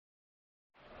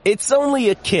It's only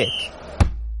a kick,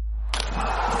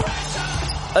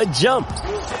 a jump,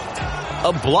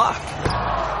 a block.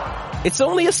 It's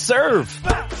only a serve.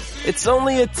 It's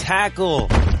only a tackle,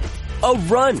 a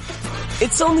run.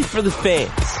 It's only for the fans.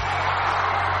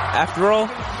 After all,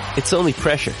 it's only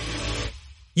pressure.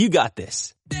 You got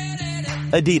this.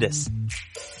 Adidas.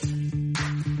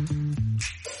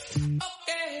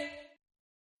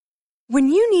 When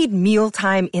you need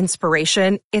mealtime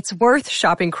inspiration, it's worth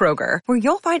shopping Kroger, where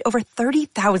you'll find over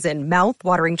 30,000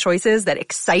 mouth-watering choices that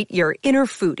excite your inner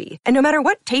foodie. And no matter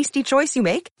what tasty choice you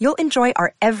make, you'll enjoy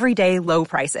our everyday low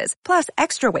prices, plus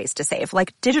extra ways to save,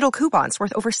 like digital coupons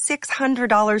worth over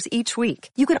 $600 each week.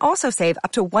 You can also save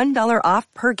up to $1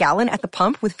 off per gallon at the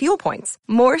pump with fuel points.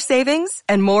 More savings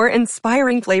and more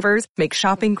inspiring flavors make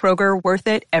shopping Kroger worth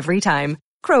it every time.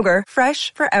 Kroger,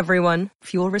 fresh for everyone.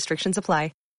 Fuel restrictions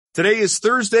apply. Today is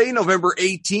Thursday, November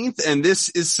 18th, and this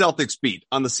is Celtics Beat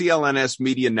on the CLNS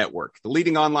Media Network, the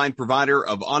leading online provider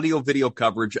of audio-video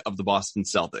coverage of the Boston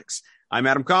Celtics. I'm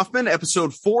Adam Kaufman,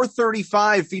 episode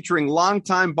 435, featuring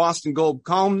longtime Boston Globe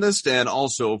columnist and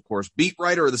also, of course, beat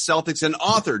writer of the Celtics and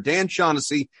author Dan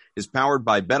Shaughnessy, is powered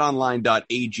by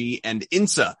BetOnline.ag and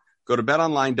INSA. Go to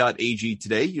BetOnline.ag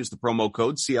today. Use the promo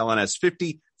code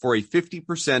CLNS50 for a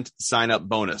 50% sign-up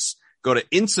bonus. Go to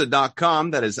INSA.com,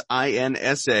 that is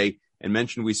INSA, and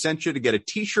mention we sent you to get a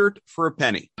t-shirt for a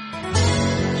penny.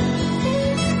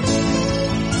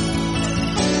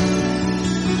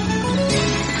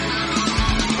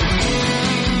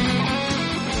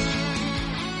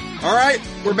 All right,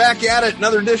 we're back at it.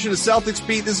 Another edition of Celtics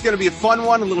Beat. This is going to be a fun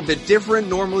one, a little bit different.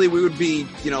 Normally we would be,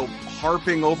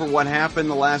 harping over what happened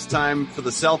the last time for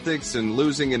the Celtics and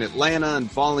losing in Atlanta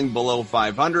and falling below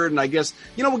 500. And I guess,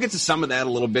 we'll get to some of that a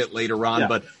little bit later on,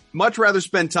 but much rather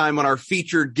spend time on our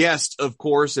featured guest, of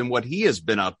course, and what he has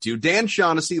been up to. Dan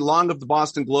Shaughnessy, long of the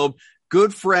Boston Globe,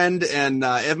 good friend, and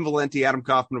Evan Valenti, Adam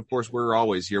Kaufman, of course, we're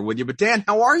always here with you. But Dan,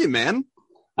 how are you, man?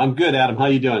 I'm good, Adam. How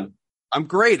you doing? I'm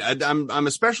great. I'm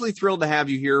especially thrilled to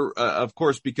have you here, of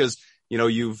course, because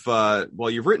you've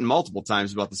written multiple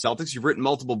times about the Celtics. You've written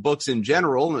multiple books in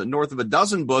general, north of a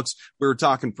dozen books. We were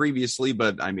talking previously,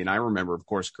 but I remember, of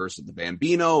course, Curse of the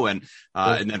Bambino and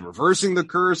then Reversing the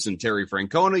Curse and Terry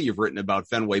Francona. You've written about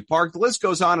Fenway Park. The list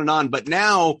goes on and on, but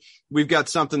now we've got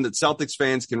something that Celtics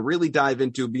fans can really dive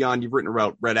into beyond. You've written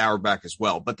about Red Auerbach as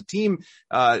well, but the team,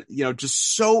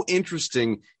 just so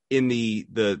interesting in the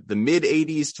mid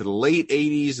 80s to the late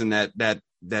 80s and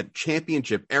that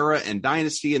championship era and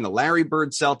dynasty and the Larry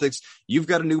Bird Celtics. You've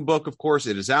got a new book, of course.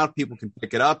 It is out. People can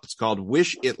pick it up. It's called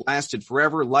Wish It Lasted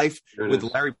Forever, Life with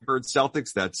Larry Bird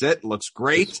Celtics. That's it. Looks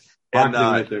great.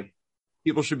 And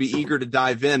people should be eager to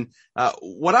dive in.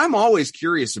 What I'm always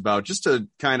curious about, just to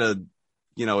kind of,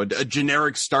 a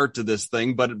generic start to this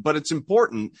thing, but it's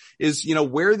important, is,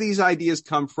 where these ideas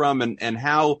come from and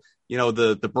how,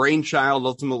 the brainchild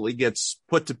ultimately gets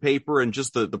put to paper and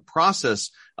just the process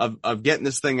of getting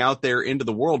this thing out there into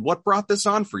the world. What brought this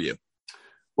on for you?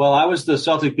 Well, I was the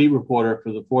Celtic beat reporter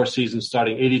for the 4 seasons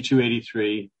starting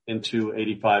 82-83 into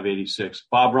 85-86.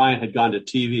 Bob Ryan had gone to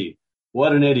TV.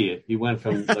 What an idiot. He went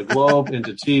from the Globe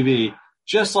into TV,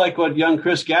 just like what young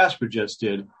Chris Gasper just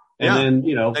did. And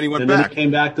then, then he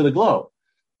came back to the Globe.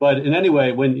 But in any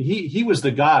way, when he was the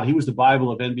god, he was the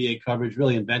Bible of NBA coverage,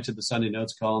 really invented the Sunday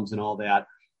Notes columns and all that.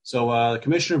 So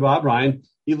Commissioner Bob Ryan,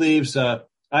 he leaves. I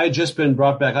had just been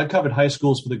brought back. I covered high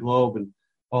schools for the Globe and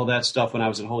all that stuff when I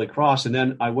was at Holy Cross. And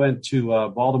then I went to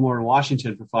Baltimore and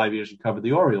Washington for 5 years and covered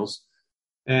the Orioles.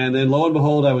 And then lo and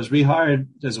behold, I was rehired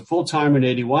as a full-timer in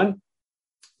 81.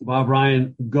 Bob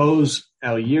Ryan goes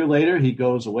a year later. He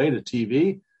goes away to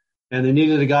TV. And they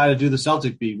needed a guy to do the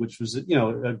Celtic beat, which was,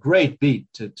 a great beat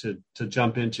to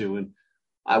jump into. And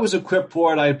I was equipped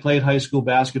for it. I had played high school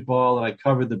basketball and I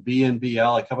covered the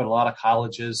BNBL. I covered a lot of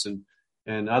colleges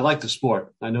and I like the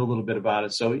sport. I know a little bit about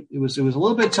it. So it was a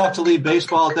little bit tough to leave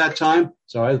baseball at that time.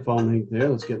 Sorry, the phone ring there.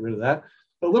 Let's get rid of that.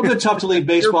 But a little bit tough to leave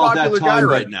baseball at that time. Guy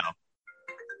right now.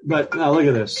 But now look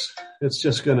at this. It's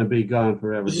just going to be gone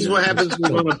forever. This is what happens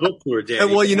when you're on a book tour,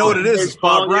 Danny. Well, you know what it is? It's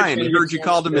Bob Ryan. He heard you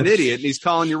called him an idiot, and he's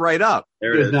calling you right up.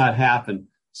 It did not happen.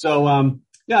 So,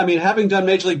 having done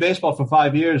Major League Baseball for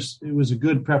 5 years, it was a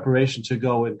good preparation to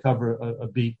go and cover a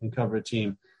beat and cover a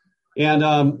team. And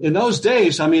in those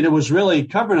days, it was really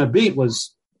covering a beat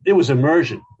was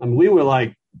immersion. We were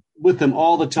like with them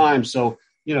all the time. So,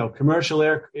 commercial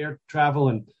air travel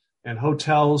and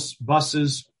hotels,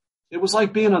 buses. It was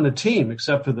like being on the team,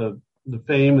 except for the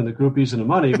fame and the groupies and the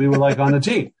money. We were like on the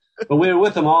team, but we were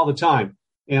with them all the time.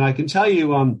 And I can tell you,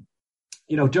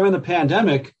 during the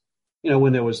pandemic,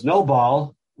 when there was no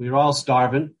ball, we were all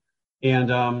starving.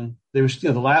 And there was,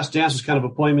 The Last Dance was kind of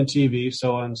appointment TV.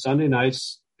 So on Sunday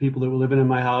nights, people that were living in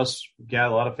my house,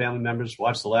 got a lot of family members,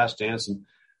 watched The Last Dance. And,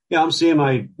 I'm seeing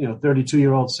my,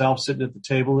 32-year-old self sitting at the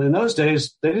table. In those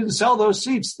days, they didn't sell those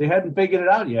seats. They hadn't figured it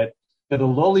out yet. And the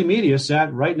lowly media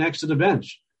sat right next to the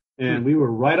bench. And we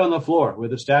were right on the floor where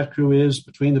the stat crew is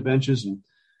between the benches. And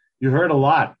you heard a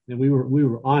lot, and we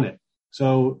were on it.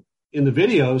 So in the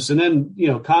videos, and then,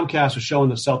 Comcast was showing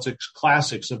the Celtics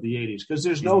classics of the 80s because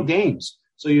there's no games.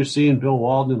 So you're seeing Bill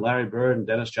Walton and Larry Bird and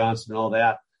Dennis Johnson and all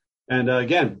that. And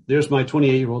again, there's my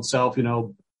 28-year-old self,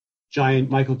 giant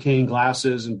Michael Caine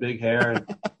glasses and big hair.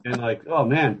 And like, oh,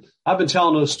 man, I've been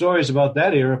telling those stories about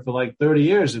that era for like 30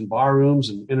 years in bar rooms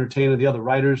and entertaining the other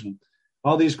writers and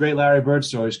all these great Larry Bird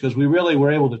stories because we really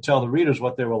were able to tell the readers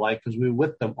what they were like because we were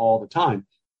with them all the time.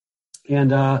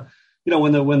 And,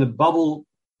 when the bubble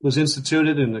was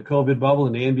instituted in the COVID bubble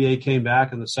and the NBA came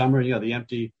back in the summer, the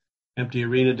empty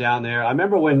arena down there. I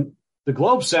remember when the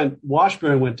Globe sent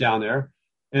Washburn went down there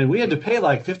and we had to pay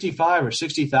like $55,000 or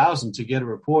 $60,000 to get a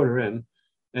reporter in.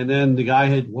 And then the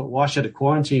guy Wash had to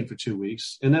quarantine for 2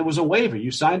 weeks. And there was a waiver.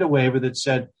 You signed a waiver that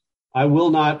said, I will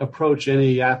not approach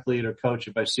any athlete or coach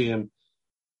if I see him,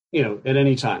 at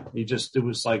any time.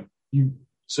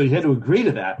 So you had to agree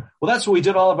to that. Well, that's what we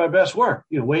did all of our best work,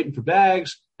 waiting for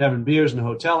bags, having beers in the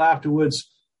hotel afterwards,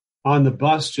 on the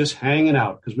bus, just hanging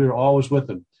out because we were always with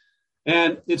them.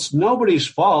 And it's nobody's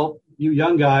fault. You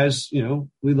young guys,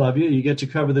 we love you. You get to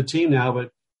cover the team now, but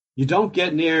you don't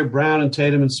get near Brown and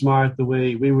Tatum and Smart the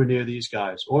way we were near these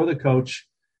guys or the coach.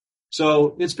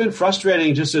 So it's been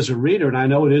frustrating just as a reader, and I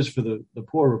know it is for the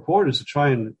poor reporters to try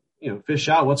and, fish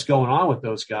out what's going on with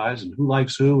those guys and who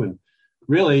likes who. And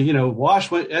really,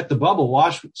 Wash went at the bubble.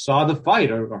 Wash saw the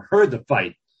fight or heard the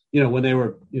fight, when they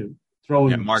were,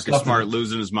 throwing Marcus Smart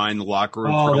losing his mind in the locker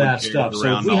room. All that stuff.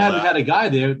 So if we hadn't had a guy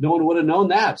there, no one would have known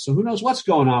that. So who knows what's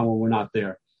going on when we're not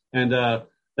there. And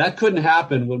that couldn't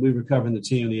happen when we were covering the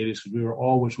team in the 80s because we were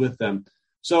always with them.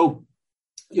 So,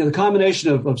 the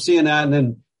combination of seeing that and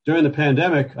then during the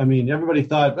pandemic, everybody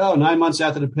thought, 9 months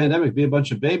after the pandemic, be a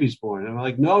bunch of babies born. And I'm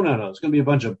like, no. It's going to be a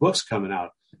bunch of books coming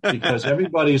out because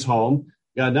everybody's home,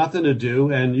 got nothing to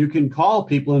do, and you can call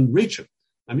people and reach them.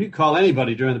 You call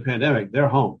anybody during the pandemic, they're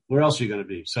home. Where else are you going to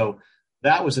be? So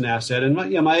that was an asset. And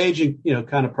my agent,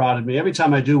 kind of prodded me. Every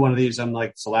time I do one of these, I'm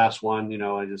like, it's the last one.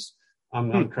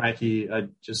 I'm cranky.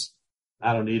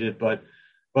 I don't need it. But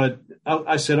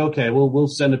I said, okay, we'll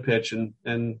send a pitch. And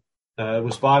it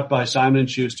was bought by Simon &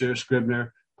 Schuster,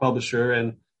 Scribner, publisher.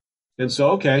 And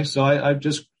so, okay. So I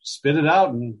just spit it out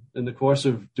in the course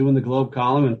of doing the Globe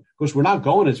column. And of course, we're not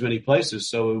going as many places.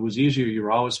 So it was easier. You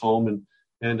were always home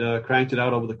and cranked it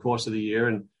out over the course of the year.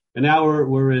 And now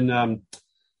we're in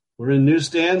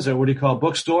newsstands or what do you call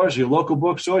bookstores, your local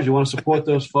bookstores. You want to support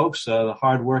those folks, the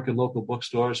hard work in local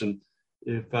bookstores. And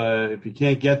if you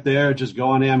can't get there, just go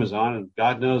on Amazon and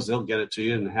God knows they'll get it to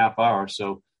you in a half hour.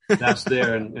 So that's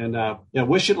there. And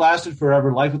wish it lasted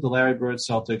forever. Life with the Larry Bird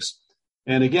Celtics.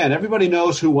 And again, everybody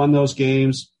knows who won those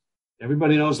games.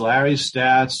 Everybody knows Larry's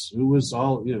stats, who was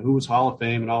Hall of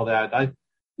Fame and all that.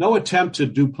 No attempt to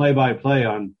do play-by-play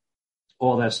on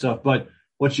all that stuff, but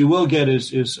what you will get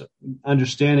is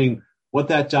understanding what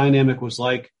that dynamic was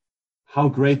like, how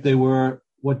great they were,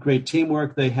 what great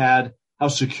teamwork they had, how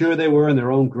secure they were in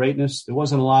their own greatness. There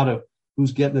wasn't a lot of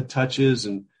who's getting the touches,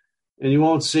 and you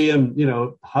won't see them,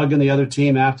 hugging the other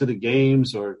team after the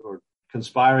games or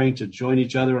conspiring to join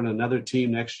each other on another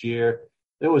team next year.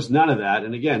 There was none of that.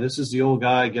 And again, this is the old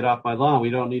guy, get off my lawn. We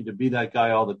don't need to be that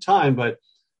guy all the time, but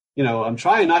I'm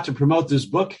trying not to promote this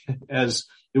book as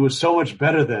it was so much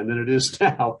better then than it is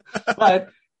now. But,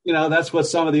 that's what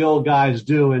some of the old guys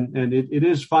do. And it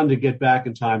is fun to get back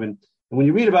in time. And when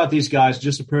you read about these guys,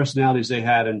 just the personalities they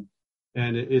had, and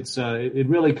it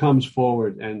really comes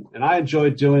forward. And I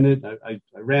enjoyed doing it. I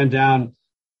ran down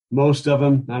most of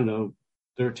them,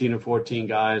 13 or 14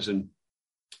 guys, and,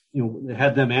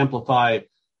 had them amplify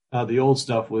the old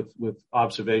stuff with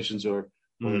observations or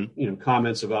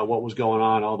comments about what was going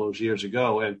on all those years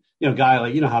ago. And, guy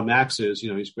like, how Max is,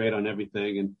 he's great on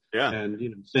everything.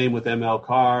 And same with ML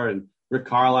Carr, and Rick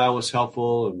Carlisle was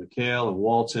helpful, and McHale and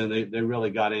Walton, they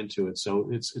really got into it. So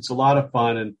it's a lot of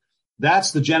fun. And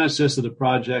that's the genesis of the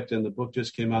project. And the book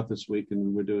just came out this week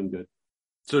and we're doing good.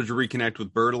 So did you reconnect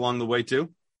with Bird along the way too?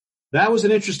 That was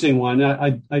an interesting one.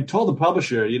 I told the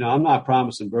publisher, I'm not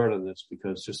promising Bird on this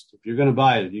because just if you're going to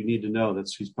buy it, you need to know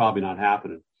that he's probably not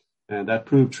happening. And that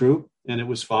proved true, and it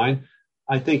was fine.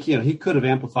 I think, he could have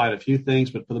amplified a few things,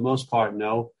 but for the most part,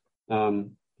 no.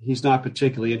 He's not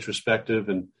particularly introspective.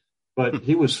 but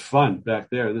he was fun back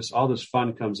there. All this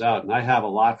fun comes out, and I have a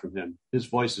lot from him. His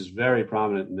voice is very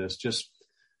prominent in this. Just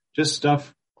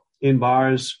stuff in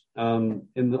bars, on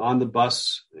the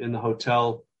bus, in the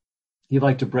hotel. He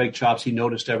liked to break chops. He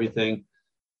noticed everything.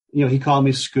 He called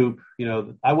me Scoop.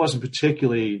 I wasn't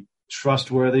particularly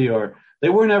trustworthy, or they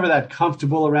weren't ever that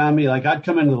comfortable around me. Like, I'd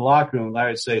come into the locker room and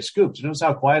Larry'd say, Scoop, do you notice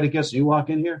how quiet it gets when you walk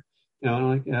in here? And I'm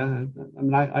like, yeah, I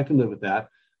mean, I can live with that.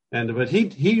 But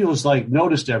he was like,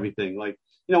 noticed everything. Like,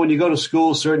 when you go to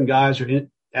school, certain guys are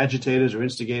agitators or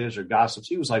instigators or gossips.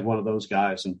 He was like one of those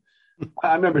guys. And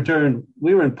I remember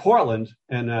we were in Portland,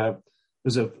 and there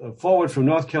was a forward from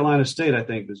North Carolina State, I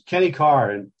think. It was Kenny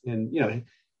Carr. And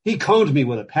he coned me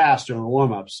with a pass during the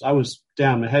warm-ups. I was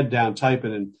my head down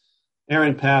typing, and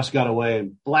errant pass got away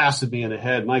and blasted me in the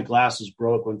head. My glasses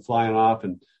broke, went flying off,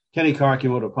 and Kenny Carr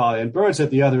came over to Polly. And Bird's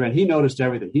at the other end. He noticed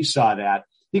everything. He saw that.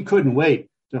 He couldn't wait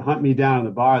to hunt me down in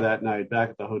the bar that night back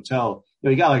at the hotel.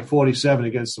 He got like 47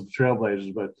 against the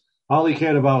Trailblazers, but all he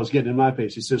cared about was getting in my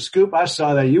face. He says, Scoop, I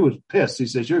saw that. You was pissed. He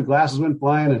says, your glasses went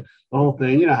flying and the whole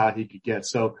thing. You know how he could get.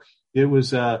 So it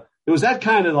was that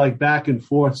kind of like back and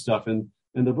forth stuff. And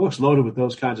the book's loaded with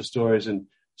those kinds of stories. And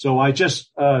so I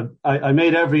just, I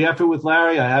made every effort with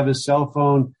Larry. I have his cell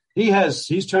phone.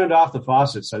 He's turned off the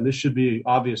faucets, and this should be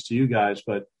obvious to you guys,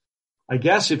 but I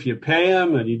guess if you pay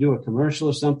him and you do a commercial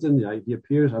or something, he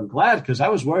appears. I'm glad, because I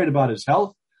was worried about his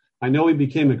health. I know he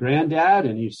became a granddad,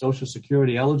 and he's Social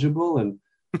Security eligible, and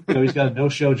he's got a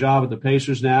no-show job at the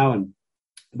Pacers now.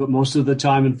 But most of the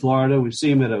time in Florida, we see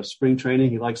him at a spring training.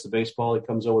 He likes the baseball. He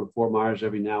comes over to Fort Myers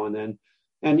every now and then,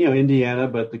 and Indiana.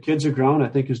 But the kids are grown. I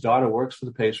think his daughter works for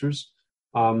the Pacers,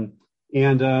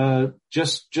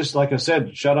 just like I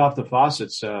said, shut off the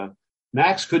faucets.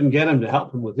 Max couldn't get him to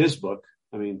help him with his book.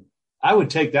 I mean, I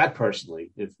would take that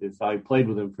personally if I played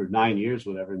with him for 9 years,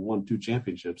 whatever, and won 2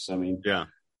 championships. I mean, yeah,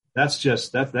 that's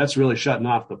really shutting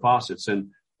off the faucets.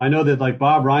 And I know that, like,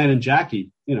 Bob Ryan and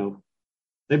Jackie,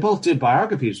 they both did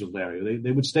biographies with Larry.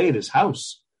 They would stay at his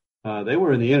house. They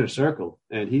were in the inner circle,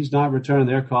 and he's not returning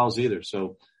their calls either.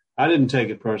 So I didn't take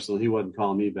it personally. He wasn't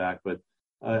calling me back. But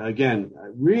again,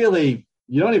 really,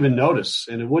 you don't even notice,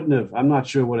 and it wouldn't have, I'm not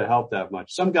sure would have helped that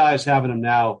much. Some guys having him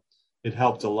now, it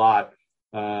helped a lot.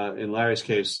 In Larry's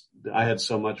case, I had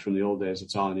so much from the old days.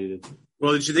 It's all I needed.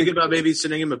 Well, did you think about maybe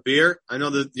sending him a beer? I know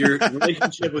that your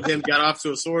relationship with him got off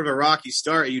to a sort of a rocky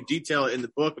start. You detail it in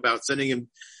the book about sending him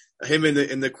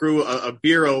and the crew a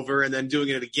beer over, and then doing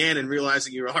it again and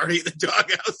realizing you were already in the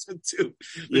doghouse with two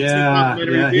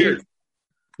complimentary beers.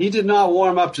 He did not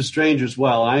warm up to strangers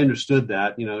well. I understood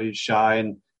that. He's shy,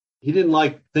 and he didn't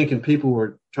like thinking people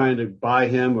were trying to buy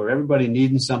him or everybody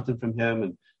needing something from him,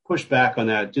 and pushed back on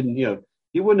that.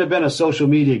 He wouldn't have been a social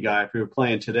media guy if he were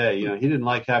playing today. He didn't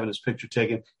like having his picture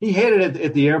taken. He hated it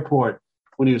at the airport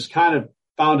when he was kind of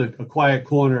found a quiet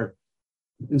corner,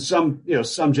 and some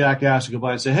jackass would go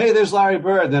by and say, "Hey, there's Larry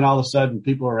Bird." And then all of a sudden,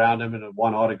 people around him and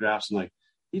want autographs, and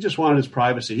he just wanted his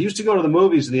privacy. He used to go to the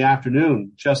movies in the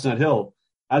afternoon, Chestnut Hill.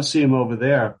 I'd see him over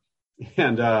there,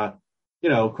 and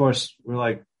of course, we're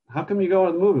like, "How come you go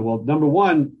to the movie?" Well, number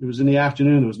one, it was in the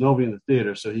afternoon. There was nobody in the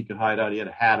theater, so he could hide out. He had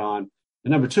a hat on.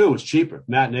 And number two, it was cheaper.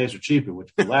 Matinees were cheaper, which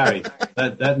for Larry,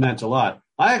 that meant a lot.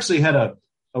 I actually had a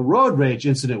road rage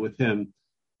incident with him.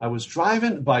 I was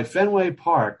driving by Fenway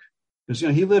Park because,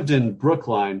 he lived in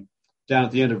Brookline down at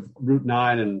the end of Route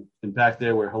 9 and back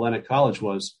there where Hellenic College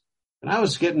was. And I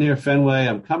was getting near Fenway.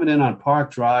 I'm coming in on Park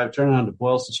Drive, turning onto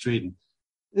Boylston Street. And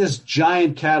this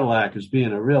giant Cadillac was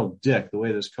being a real dick the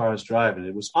way this car is driving.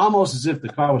 It was almost as if the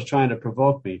car was trying to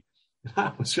provoke me.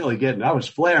 I was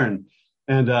flaring.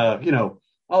 And,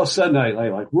 all of a sudden I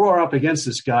like roar up against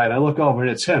this guy, and I look over and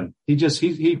it's him. He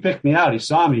picked me out. He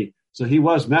saw me. So he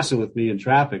was messing with me in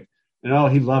traffic.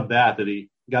 And he loved that he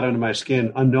got under my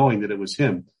skin unknowing that it was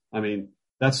him. I mean,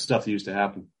 that's stuff that used to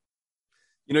happen.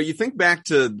 You think back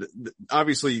to,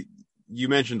 obviously you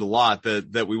mentioned a lot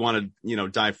that we want to,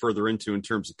 dive further into in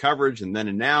terms of coverage and then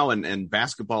and now and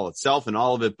basketball itself and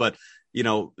all of it. But,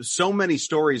 so many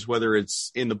stories, whether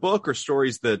it's in the book or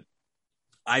stories that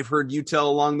I've heard you tell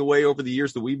along the way over the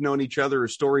years that we've known each other, are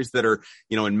stories that are,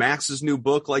 in Max's new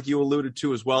book, like you alluded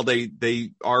to as well.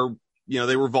 They are,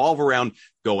 they revolve around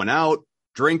going out,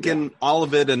 drinking, all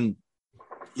of it. And,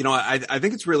 I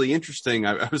think it's really interesting.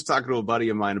 I was talking to a buddy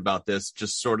of mine about this,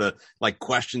 just sort of like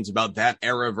questions about that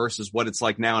era versus what it's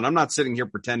like now. And I'm not sitting here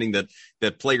pretending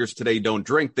that players today don't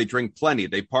drink. They drink plenty.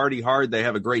 They party hard. They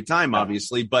have a great time,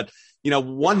 obviously. But,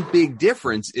 one big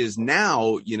difference is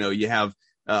now, you have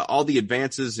all the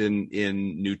advances in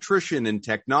nutrition and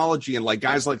technology, and like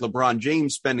guys like LeBron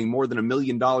James spending more than $1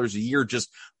 million a year just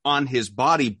on his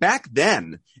body back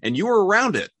then. And you were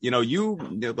around it.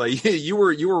 You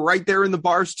were right there in the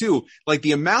bars too. Like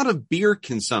the amount of beer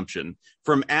consumption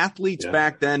from athletes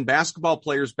back then, basketball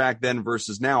players back then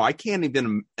versus now, I can't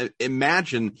even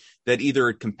imagine that either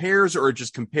it compares or it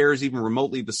just compares even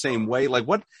remotely the same way.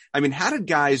 How did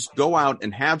guys go out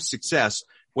and have success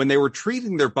when they were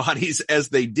treating their bodies as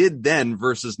they did then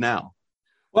versus now?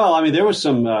 Well, I mean, there was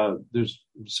there's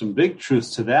some big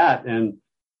truths to that. And,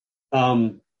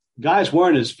 guys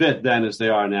weren't as fit then as they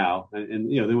are now. And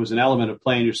there was an element of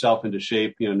playing yourself into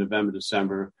shape, November,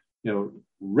 December,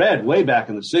 Red way back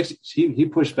in the 60s, he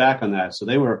pushed back on that. So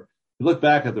you look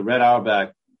back at the Red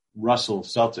Auerbach, Russell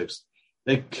Celtics,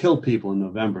 they killed people in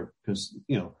November because,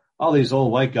 all these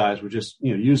old white guys were just,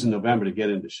 using November to get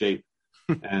into shape.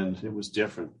 And it was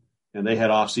different. And they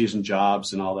had off-season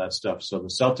jobs and all that stuff. So the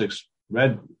Celtics,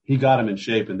 Red, he got them in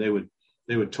shape, and they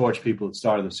would torch people at the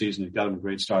start of the season. He got them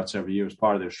great starts every year as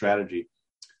part of their strategy.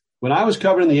 When I was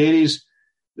covering in the 80s,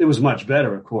 it was much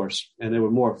better, of course, and they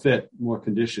were more fit, more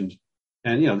conditioned.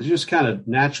 And, they're just kind of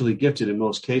naturally gifted in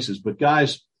most cases. But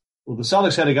guys, the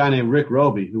Celtics had a guy named Rick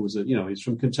Roby, who was he's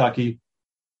from Kentucky.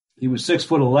 He was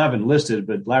 6'11" listed,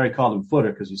 but Larry called him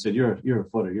footer because he said, you're a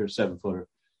footer, you're a 7-footer.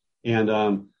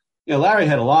 And, Larry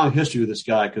had a long history with this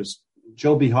guy because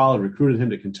Joe B. Hall had recruited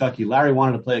him to Kentucky. Larry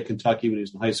wanted to play at Kentucky when he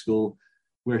was in high school.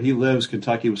 Where he lives,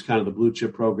 Kentucky was kind of the blue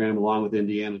chip program along with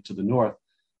Indiana to the north.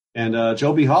 And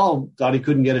Joe B. Hall thought he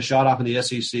couldn't get a shot off in the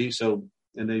SEC.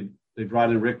 And they brought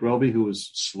in Rick Roby, who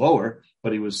was slower,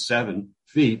 but he was 7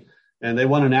 feet. And they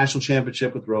won a national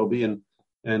championship with Roby.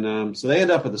 And so they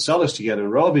ended up at the Celtics together.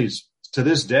 And Roby's, to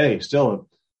this day, still a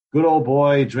good old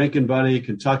boy, drinking buddy,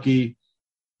 Kentucky.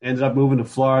 Ended up moving to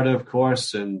Florida, of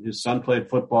course. And his son played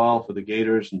football for the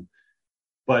Gators.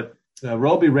 But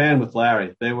Roby ran with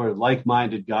Larry. They were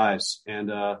like-minded guys.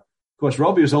 And, of course,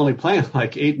 Roby was only playing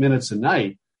like 8 minutes a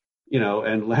night,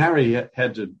 and Larry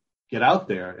had to get out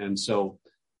there. And so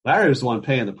Larry was the one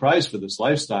paying the price for this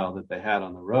lifestyle that they had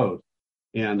on the road.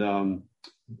 And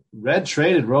Red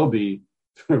traded Roby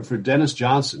for Dennis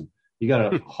Johnson. He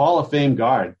got a Hall of Fame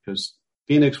guard because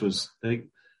Phoenix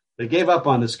they gave up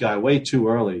on this guy way too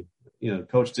early.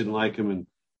 Coach didn't like him, and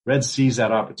Red sees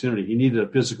that opportunity. He needed a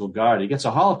physical guard. He gets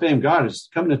a Hall of Fame guard who's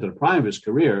coming into the prime of his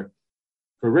career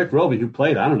for Rick Roby, who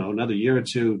played, another year or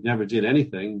two, never did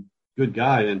anything. Good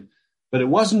guy. But it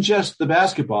wasn't just the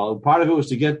basketball. Part of it was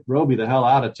to get Roby the hell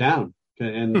out of town.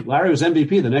 And Larry was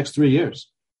MVP the next 3 years.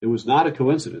 It was not a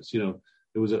coincidence.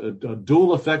 It was a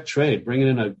dual effect trade, bringing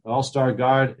in an all-star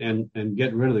guard and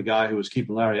getting rid of the guy who was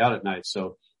keeping Larry out at night.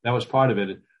 So that was part of it.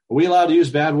 Are we allowed to use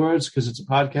bad words because it's a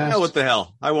podcast? Yeah, what the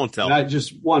hell? I won't tell. Not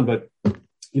just one, but,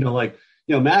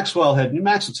 Max will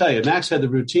tell you, Max had the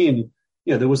routine.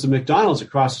 There was the McDonald's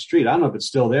across the street. I don't know if it's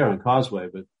still there on Causeway,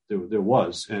 but there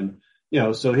was. And,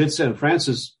 so he'd send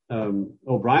Francis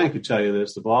O'Brien could tell you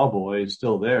this, the ball boy is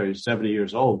still there. He's 70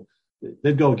 years old.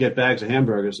 They'd go get bags of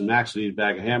hamburgers, and Max would eat a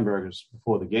bag of hamburgers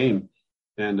before the game.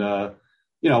 And,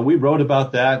 we wrote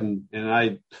about that, and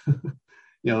I –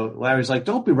 Larry's like,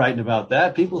 don't be writing about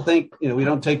that. People think, we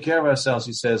don't take care of ourselves.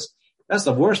 He says, that's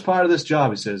the worst part of this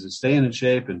job. He says, is staying in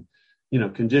shape and,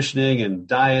 conditioning and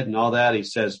diet and all that. He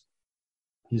says,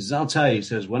 I'll tell you, he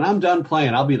says, when I'm done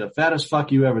playing, I'll be the fattest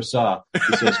fuck you ever saw.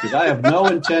 He says, because I have no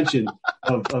intention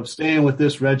of staying with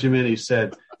this regimen. He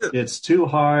said, it's too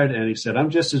hard. And he said, I'm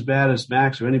just as bad as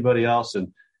Max or anybody else.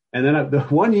 And then the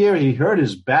one year he hurt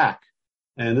his back,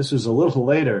 and this was a little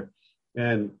later,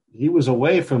 and he was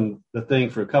away from the thing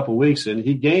for a couple of weeks, and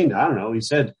he gained,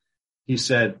 he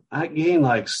said, I gained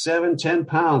like 7-10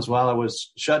 pounds while I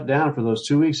was shut down for those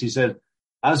 2 weeks. He said,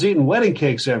 I was eating wedding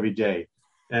cakes every day.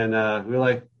 And we were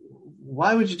like,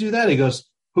 why would you do that? He goes,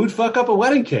 who'd fuck up a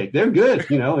wedding cake? They're good.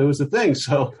 It was the thing.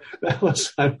 So that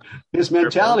was, his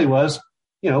mentality was,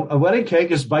 a wedding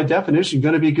cake is by definition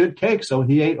going to be good cake. So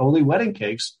he ate only wedding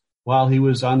cakes while he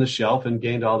was on the shelf and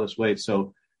gained all this weight.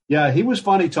 So yeah, he was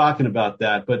funny talking about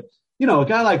that. But, a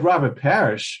guy like Robert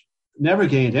Parrish never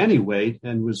gained any weight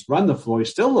and was run the floor. He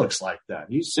still looks like that.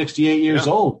 He's 68 years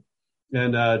old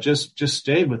and just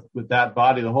stayed with that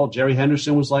body. The whole Jerry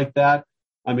Henderson was like that.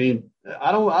 I mean,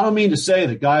 I don't mean to say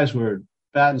that guys were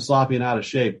fat and sloppy and out of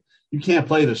shape. You can't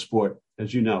play the sport,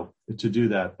 as you know, to do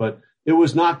that. But it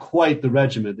was not quite the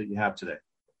regimen that you have today.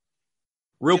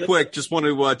 Real quick, just want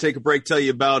to take a break, tell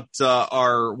you about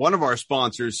one of our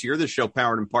sponsors here, the show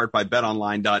powered in part by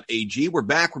betonline.ag. We're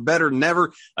back. We're better than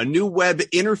ever. A new web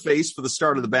interface for the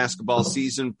start of the basketball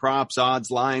season. Props,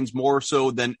 odds, lines, more so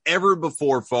than ever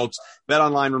before, folks.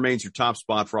 BetOnline remains your top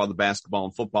spot for all the basketball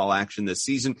and football action this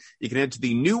season. You can head to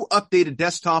the new updated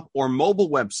desktop or mobile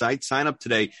website. Sign up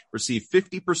today. Receive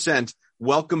 50%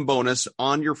 welcome bonus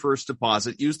on your first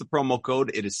deposit. Use the promo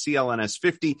code. It is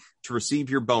CLNS50 to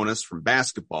receive your bonus from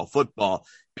basketball, football,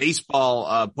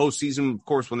 baseball, postseason. Of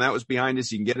course, when that was behind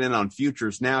us, you can get in on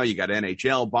futures now. You got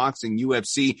NHL, boxing,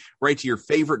 UFC, right to your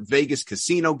favorite Vegas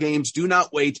casino games. Do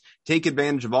not wait. Take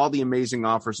advantage of all the amazing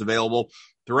offers available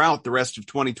throughout the rest of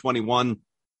 2021.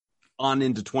 On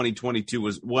into 2022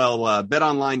 as well.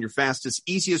 BetOnline, your fastest,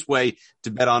 easiest way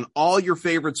to bet on all your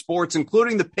favorite sports,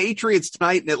 including the Patriots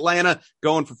tonight in Atlanta,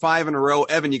 going for 5 in a row.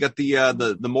 Evan, you got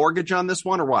the mortgage on this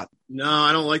one or what? No,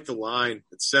 I don't like the line.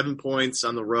 It's 7 points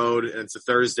on the road, and it's a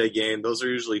Thursday game. Those are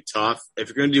usually tough. If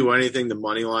you're going to do anything, the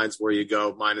money line's where you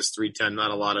go, minus 310.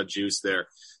 Not a lot of juice there.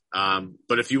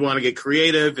 But if you want to get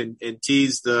creative and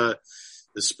tease the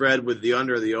spread with the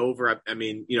under or the over. I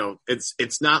mean,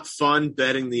 it's not fun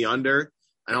betting the under.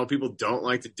 I know people don't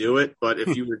like to do it, but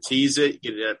if you were to tease it,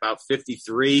 you get it at about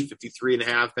 53 and a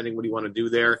half, depending what you want to do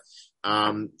there.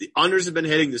 The unders have been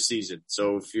hitting this season.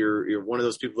 So if you're one of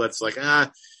those people that's like,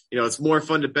 it's more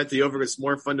fun to bet the over. It's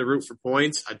more fun to root for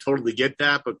points. I totally get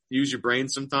that, but use your brain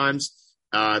sometimes.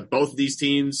 Both of these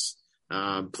teams,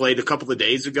 played a couple of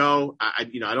days ago. I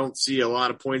don't see a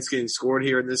lot of points getting scored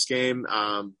here in this game.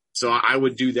 So I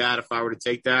would do that if I were to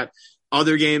take that.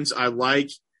 Other games I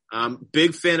like.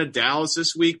 Big fan of Dallas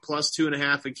this week, plus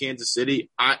 2.5 in Kansas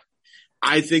City.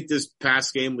 I think this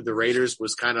past game with the Raiders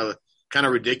was kind of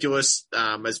ridiculous.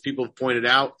 As people have pointed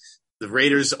out, the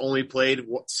Raiders only played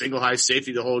single high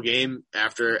safety the whole game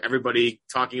after everybody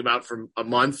talking about for a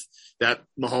month that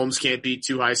Mahomes can't beat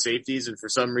 2 high safeties. And for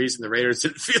some reason, the Raiders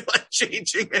didn't feel like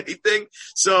changing anything.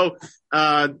 So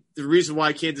the reason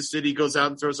why Kansas City goes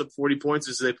out and throws up 40 points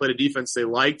is they played a defense they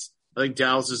liked. I think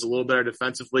Dallas is a little better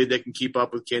defensively. They can keep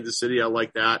up with Kansas City. I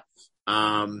like that.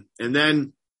 And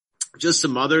then just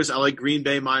some others. I like Green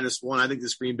Bay -1. I think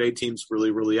this Green Bay team's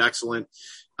really, really excellent.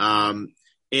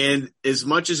 And as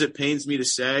much as it pains me to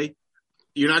say,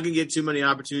 you're not going to get too many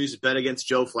opportunities to bet against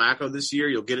Joe Flacco this year.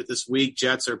 You'll get it this week.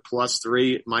 Jets are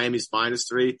 +3. Miami's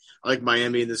 -3. I like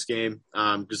Miami in this game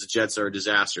because the Jets are a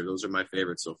disaster. Those are my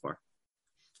favorites so far.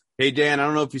 Hey, Dan, I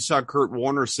don't know if you saw Kurt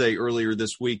Warner say earlier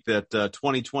this week that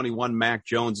 2021 Mac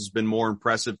Jones has been more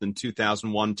impressive than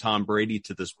 2001 Tom Brady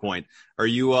to this point. Are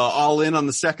you all in on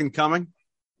the second coming?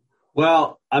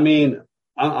 Well, I mean,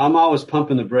 I'm always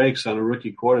pumping the brakes on a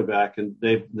rookie quarterback, and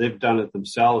they've done it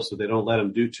themselves, so they don't let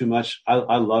him do too much.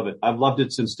 I love it. I've loved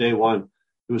it since day one.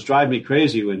 It was driving me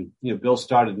crazy when Bill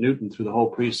started Newton through the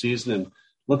whole preseason and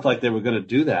looked like they were going to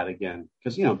do that again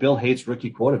because Bill hates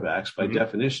rookie quarterbacks by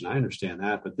definition. I understand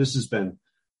that, but this has been.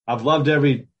 I've loved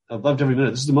every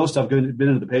minute. This is the most I've been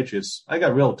into the Patriots. I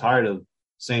got real tired of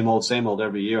same old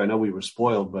every year. I know we were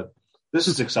spoiled, but this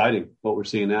is exciting. What we're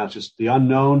seeing now, it's just the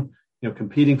unknown.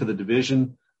 Competing for the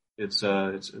division, it's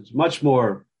much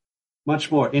more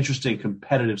interesting,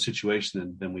 competitive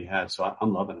situation than we had. So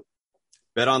I'm loving it.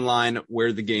 BetOnline,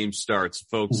 where the game starts.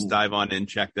 Folks, dive on in,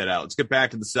 check that out. Let's get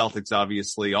back to the Celtics,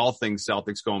 obviously. All things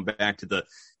Celtics going back to the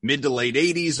mid to late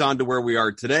 80s on to where we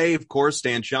are today. Of course,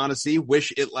 Stan Shaughnessy,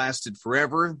 wish it lasted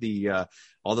forever.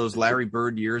 All those Larry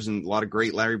Bird years and a lot of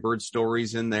great Larry Bird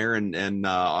stories in there. And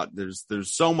there's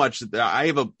so much. I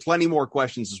have plenty more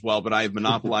questions as well, but I have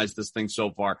monopolized this thing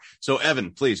so far. So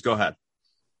Evan, please go ahead.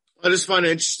 I just find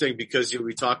it interesting because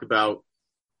we talk about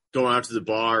going out to the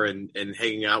bar and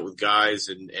hanging out with guys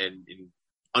and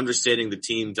understanding the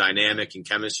team dynamic and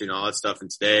chemistry and all that stuff. And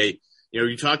today,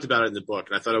 you talked about it in the book,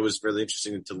 and I thought it was really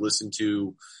interesting to listen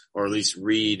to or at least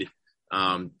read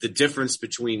the difference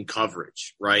between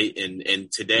coverage, right?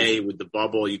 And today with the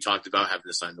bubble, you talked about having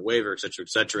to sign the waiver, et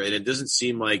cetera, and it doesn't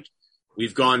seem like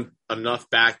we've gone enough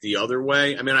back the other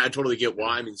way. I mean, I totally get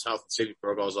why. I mean, health and safety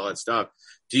protocols, all that stuff.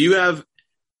 Do you have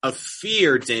a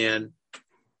fear, Dan,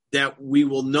 that we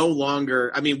will no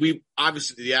longer, I mean,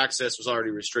 obviously the access was already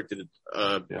restricted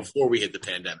before we hit the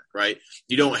pandemic, right?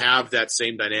 You don't have that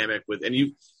same dynamic and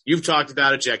you've talked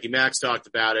about it, Jackie Max talked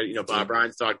about it, Bob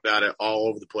Ryan's talked about it all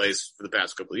over the place for the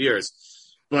past couple of years.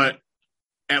 But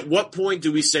at what point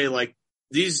do we say, like,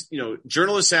 these,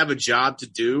 journalists have a job to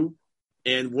do,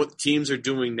 and what teams are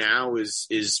doing now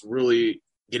is really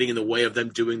getting in the way of them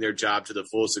doing their job to the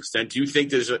fullest extent? Do you think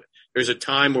there's a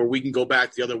time where we can go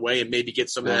back the other way and maybe get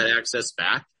some of that access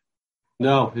back?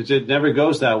 No, it never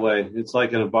goes that way. It's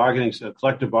like in a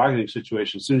collective bargaining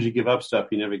situation. As soon as you give up stuff,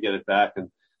 you never get it back, and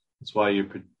that's why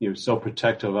you're so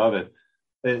protective of it.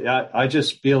 I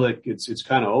just feel like it's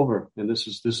kind of over, and this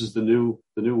is the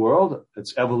new world.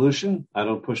 It's evolution. I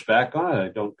don't push back on it. I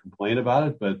don't complain about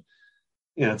it, but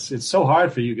it's so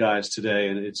hard for you guys today,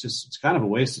 and it's kind of a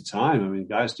waste of time. I mean,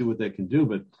 guys do what they can do,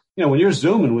 but when you're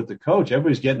Zooming with the coach,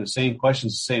 everybody's getting the same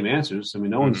questions, the same answers. I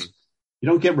mean, you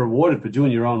don't get rewarded for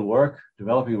doing your own work,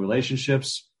 developing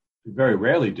relationships. You very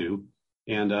rarely do.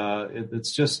 And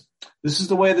it's just, this is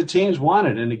the way the teams want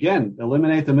it. And again,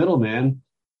 eliminate the middleman.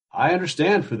 I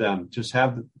understand for them. Just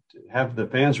have the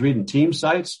fans reading team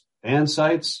sites, fan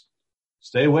sites.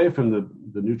 Stay away from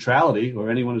the neutrality or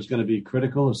anyone who's going to be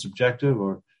critical or subjective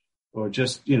or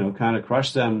just, kind of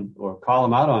crush them or call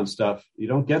them out on stuff. You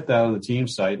don't get that on the team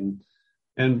site.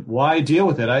 And why deal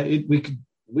with it?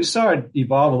 We saw it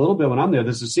evolve a little bit when I'm there.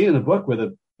 There's a scene in the book where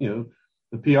the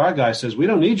PR guy says, we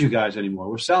don't need you guys anymore.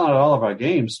 We're selling out all of our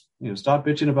games. Stop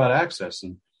bitching about access.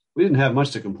 And we didn't have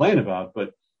much to complain about,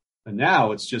 but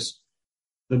now it's just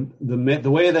the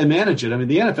way they manage it. I mean,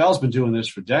 the NFL's been doing this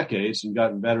for decades and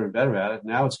gotten better and better at it.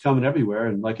 Now it's coming everywhere.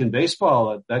 And like in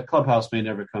baseball, that clubhouse may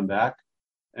never come back.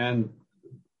 And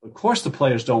of course the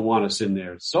players don't want us in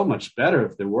there. It's so much better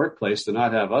if their workplace to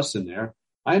not have us in there.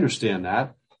 I understand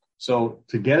that. So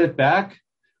to get it back,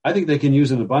 I think they can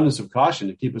use an abundance of caution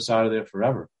to keep us out of there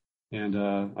forever. And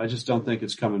I just don't think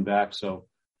it's coming back. So,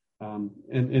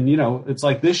 it's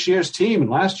like this year's team and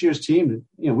last year's team,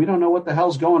 we don't know what the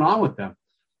hell's going on with them.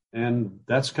 And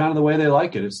that's kind of the way they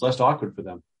like it. It's less awkward for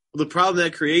them. Well, the problem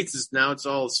that creates is now it's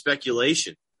all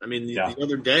speculation. I mean, the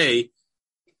other day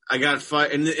I got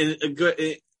fired, and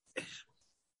it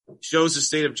shows the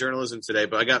state of journalism today,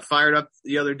 but I got fired up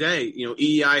the other day.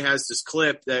 EEI has this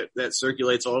clip that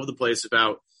circulates all over the place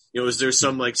about, is there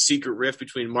some like secret rift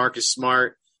between Marcus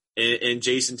Smart and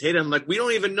Jason Tatum? Like, we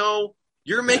don't even know.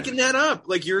 You're making that up.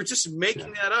 Like, you're just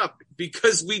making that up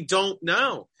because we don't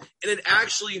know. And it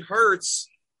actually hurts.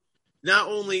 Not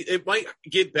only it might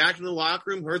get back in the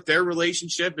locker room, hurt their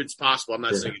relationship. It's possible. I'm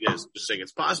not saying it is. I'm just saying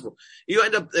it's possible. You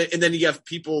end up, and then you have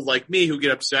people like me who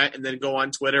get upset and then go on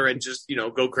Twitter and just,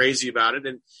 go crazy about it.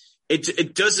 And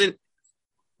it doesn't,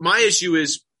 my issue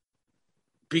is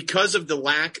because of the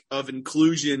lack of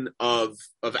inclusion of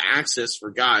access for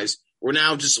guys, we're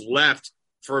now just left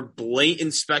for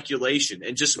blatant speculation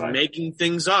and just making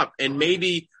things up. And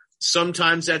maybe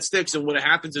sometimes that sticks. And what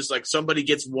happens is like somebody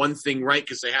gets one thing right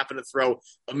because they happen to throw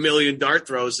a million dart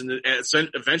throws and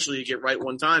eventually you get right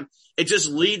one time. It just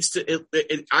leads to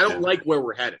it. I don't like where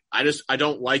we're headed. I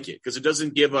don't like it because it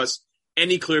doesn't give us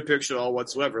any clear picture at all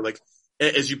whatsoever. Like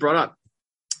as you brought up,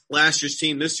 last year's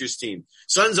team, this year's team,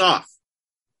 sun's off,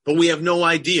 but we have no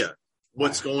idea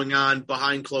what's going on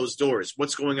behind closed doors.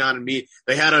 What's going on in me?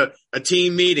 They had a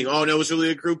team meeting. Oh no, it was really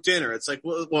a group dinner. It's like,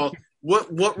 well,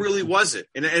 what really was it?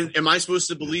 And am I supposed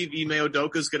to believe Ime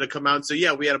Udoka is going to come out and say,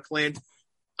 yeah, we had a plan?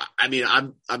 I mean,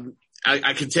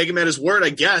 I can take him at his word, I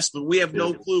guess, but we have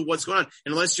no clue what's going on.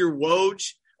 And unless you're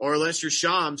Woj or unless you're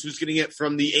Shams, who's getting it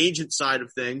from the agent side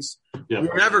of things,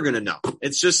 we're never going to know.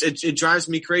 It's just, it drives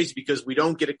me crazy because we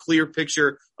don't get a clear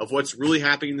picture of what's really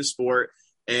happening in the sport.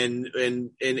 And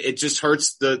it just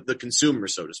hurts the consumer,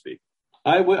 so to speak.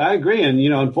 I agree. And,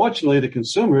 unfortunately, the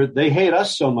consumer, they hate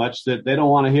us so much that they don't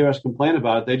want to hear us complain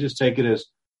about it. They just take it as,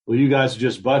 well, you guys are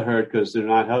just butthurt because they're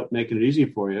not making it easy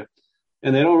for you.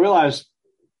 And they don't realize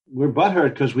we're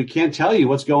butthurt because we can't tell you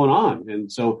what's going on.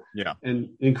 And so, and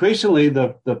increasingly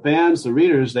the fans, the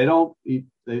readers, they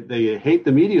hate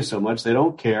the media so much. They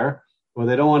don't care, or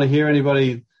they don't want to hear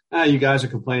anybody. You guys are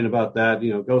complaining about that.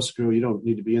 Go screw. You don't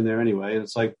need to be in there anyway. And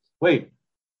it's like, wait,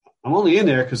 I'm only in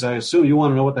there because I assume you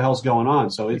want to know what the hell's going on.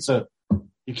 So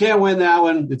you can't win that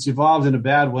one. It's evolved in a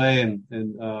bad way.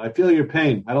 And I feel your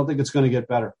pain. I don't think it's going to get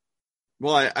better.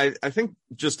 Well, I think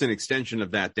just an extension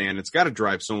of that, Dan, it's got to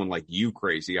drive someone like you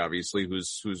crazy, obviously,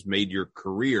 who's made your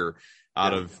career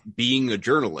out of being a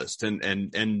journalist and,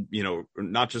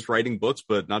 not just writing books,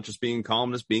 but not just being a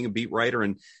columnist, being a beat writer.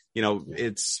 And,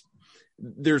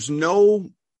 there's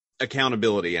no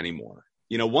accountability anymore.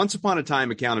 Once upon a time,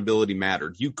 accountability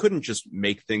mattered. You couldn't just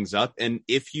make things up. And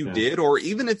if you did, or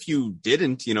even if you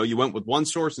didn't, you went with one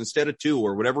source instead of two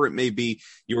or whatever it may be,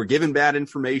 you were given bad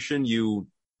information. You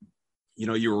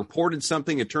reported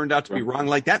something. It turned out to be wrong.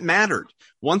 Like that mattered.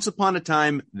 Once upon a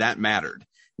time, that mattered.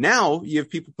 Now you have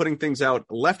people putting things out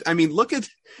left. I mean, look at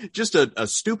just a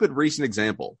stupid recent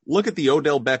example. Look at the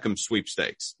Odell Beckham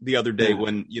sweepstakes the other day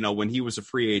when he was a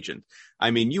free agent. I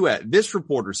mean, this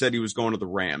reporter said he was going to the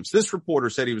Rams. This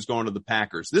reporter said he was going to the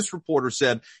Packers. This reporter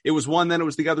said it was one, then it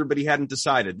was the other, but he hadn't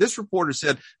decided. This reporter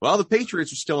said, well, the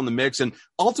Patriots are still in the mix. And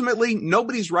ultimately,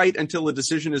 nobody's right until a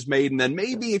decision is made. And then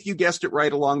maybe if you guessed it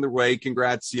right along the way,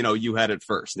 congrats, you had it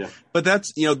first. Yeah. But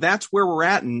that's where we're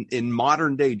at in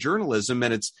modern day journalism.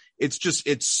 And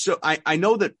I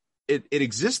know that it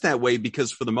exists that way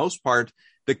because for the most part,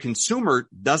 the consumer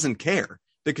doesn't care.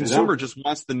 The consumer just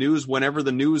wants the news whenever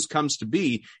the news comes to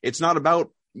be. It's not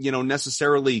about,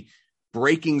 necessarily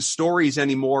breaking stories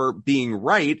anymore being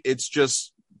right. It's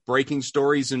just breaking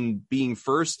stories and being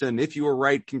first. And if you were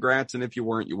right, congrats. And if you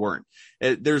weren't, you weren't.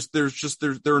 There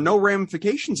are no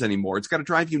ramifications anymore. It's got to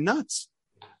drive you nuts.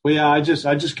 Well, yeah, I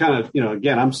just kind of,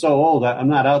 again, I'm so old. I'm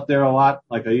not out there a lot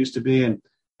like I used to be. And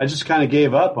I just kind of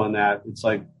gave up on that. It's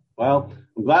like, well,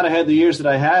 I'm glad I had the years that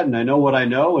I had and I know what I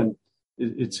know. And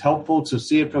it's helpful to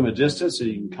see it from a distance so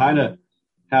you can kind of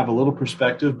have a little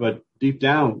perspective, but deep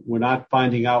down, we're not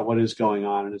finding out what is going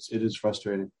on. And it is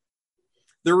frustrating.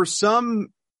 There were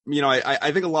some,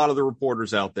 I think a lot of the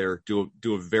reporters out there do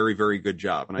a very, very good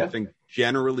job. And I think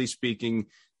generally speaking,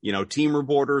 team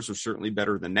reporters are certainly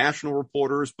better than national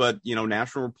reporters, but,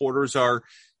 national reporters are,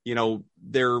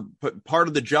 they're part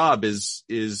of the job is,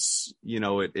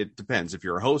 it depends. If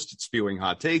you're a host, it's spewing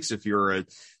hot takes. If you're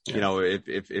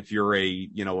if you're a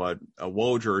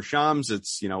Woj or a Shams,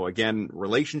 it's, again,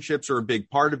 relationships are a big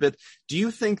part of it. Do you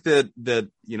think that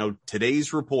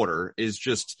today's reporter is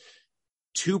just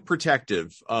too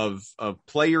protective of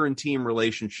player and team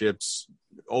relationships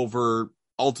over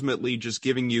ultimately just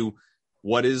giving you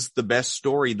what is the best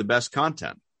story, the best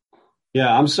content?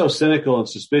 Yeah, I'm so cynical and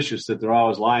suspicious that they're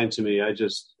always lying to me.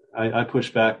 I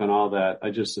push back on all that. I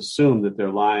just assume that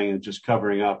they're lying and just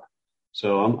covering up.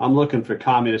 So I'm looking for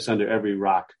communists under every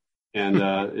rock. And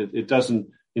it doesn't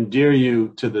endear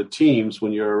you to the teams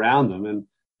when you're around them.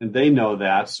 And they know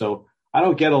that. So I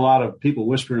don't get a lot of people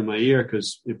whispering in my ear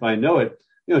because if I know it,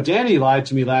 Danny lied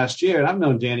to me last year and I've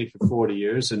known Danny for 40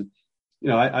 years. And,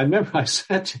 I remember I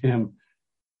said to him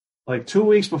like 2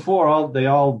 weeks before they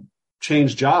all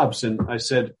changed jobs. And I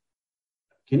said,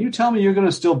 can you tell me you're going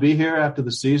to still be here after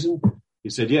the season? He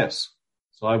said, yes.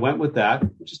 So I went with that,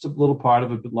 just a little part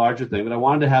of a bit larger thing, but I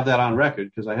wanted to have that on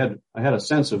record because I had a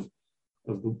sense of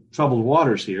the troubled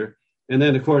waters here. And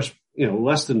then of course,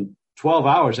 less than 12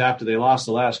 hours after they lost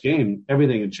the last game,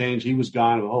 everything had changed. He was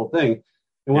gone, the whole thing.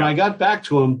 And when I got back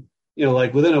to him,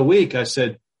 like within a week, I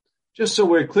said, just so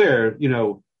we're clear,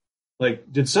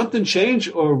 like, did something change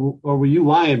or were you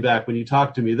lying back when you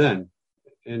talked to me then?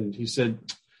 And he said,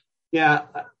 yeah,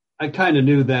 I kind of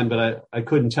knew then, but I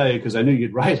couldn't tell you because I knew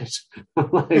you'd write it.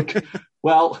 I'm like,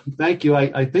 well, thank you.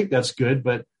 I think that's good.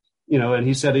 But, and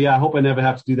he said, yeah, I hope I never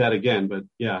have to do that again. But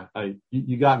yeah,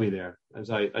 you got me there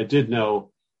as I did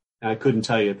know. And I couldn't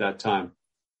tell you at that time.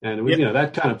 And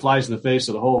that kind of flies in the face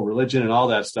of the whole religion and all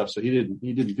that stuff. So he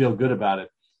didn't feel good about it.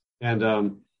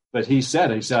 And, but he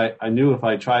said, I knew if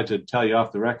I tried to tell you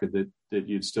off the record that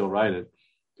you'd still write it.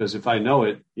 Because if I know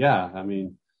it, yeah, I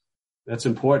mean, that's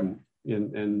important.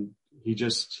 And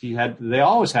they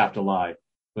always have to lie,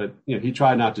 but he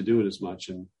tried not to do it as much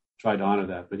and tried to honor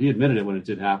that, but he admitted it when it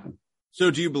did happen. So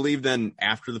do you believe then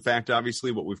after the fact,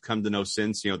 obviously what we've come to know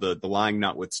since, the lying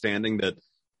notwithstanding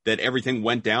that everything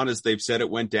went down as they've said it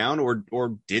went down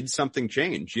or did something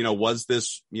change? Was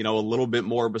this, a little bit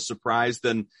more of a surprise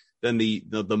than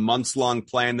the months long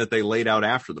plan that they laid out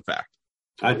after the fact?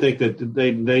 I think that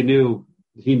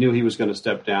he knew he was going to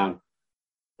step down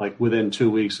like within 2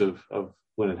 weeks of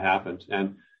when it happened.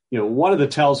 And, one of the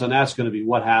tells on that's going to be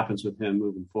what happens with him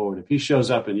moving forward. If he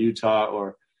shows up in Utah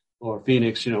or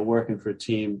Phoenix, working for a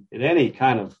team at any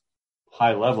kind of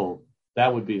high level,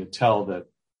 that would be a tell that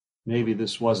maybe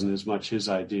this wasn't as much his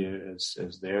idea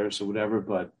as theirs or whatever.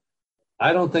 But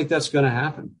I don't think that's going to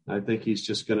happen. I think he's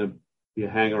just going to be a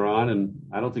hanger on, and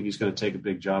I don't think he's going to take a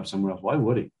big job somewhere else. Why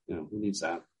would he? Who needs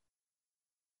that?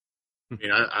 I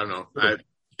mean, I don't know.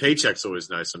 Paycheck's always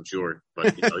nice, I'm sure,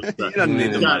 but he doesn't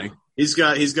need the money. He's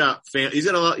got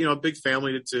a lot, a big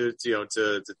family to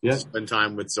spend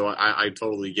time with. So I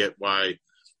totally get why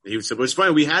he would say. But it's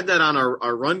funny, we had that on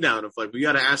our rundown of like we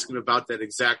got to ask him about that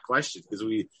exact question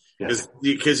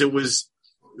because it was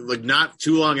like not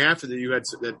too long after that you had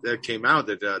that came out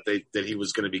that he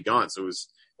was going to be gone. So it was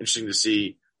interesting to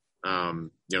see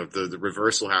the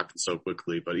reversal happen so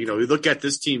quickly. But we look at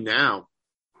this team now,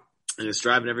 and it's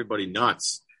driving everybody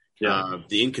nuts. Yeah.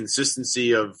 The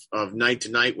inconsistency of night to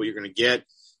night, what you're going to get.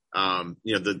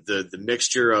 The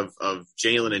mixture of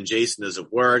Jalen and Jason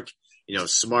doesn't work.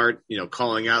 Smart,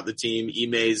 calling out the team,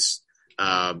 Ime's,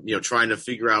 trying to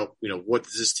figure out, what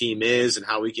this team is and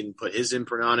how we can put his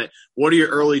imprint on it. What are your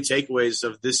early takeaways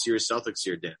of this year's Celtics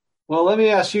here, Dan? Well, let me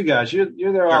ask you guys.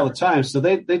 You're there all the time. So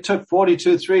they took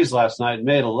 42 threes last night and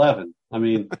made 11. I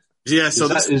mean, yeah. So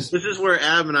this is where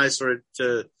Adam and I sort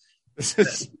of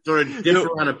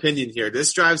differ on opinion here.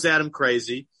 This drives Adam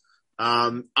crazy.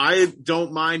 I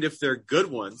don't mind if they're good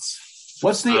ones.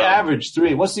 What's the average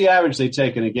three? What's the average they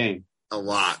take in a game? A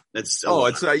lot. It's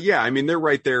I mean, they're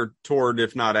right there toward,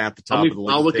 if not at the top of the league.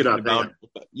 I'll look it up.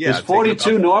 Is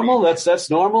 42 normal? That's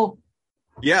normal.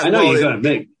 Yeah, I know you're going to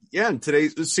make. Yeah, and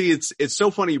it's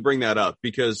so funny you bring that up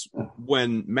because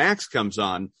when Max comes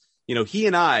on, he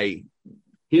and I.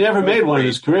 He never made one in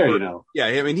his career, Yeah,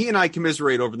 I mean, he and I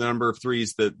commiserate over the number of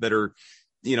threes that are,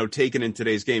 taken in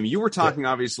today's game. You were talking,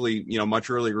 obviously, much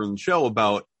earlier in the show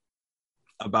about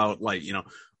like,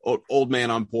 old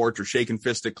man on porch or shaking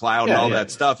fist at cloud and all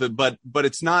that stuff. But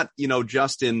it's not,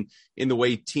 just in the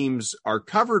way teams are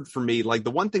covered for me. Like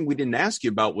the one thing we didn't ask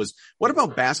you about was what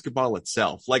about basketball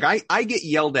itself? Like I get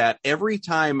yelled at every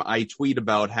time I tweet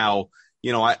about how,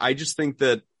 I just think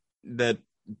that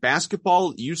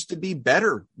basketball used to be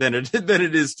better than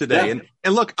it is today. Yeah.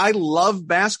 And look, I love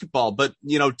basketball, but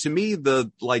to me,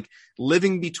 the like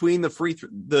living between the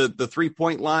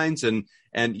 3-point lines and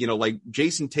like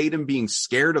Jason Tatum being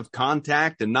scared of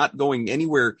contact and not going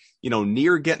anywhere,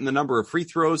 near getting the number of free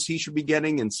throws he should be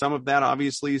getting. And some of that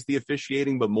obviously is the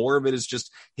officiating, but more of it is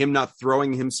just him not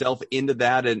throwing himself into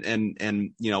that.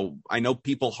 And I know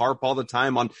people harp all the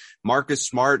time on Marcus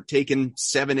Smart taking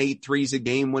 7-8 threes a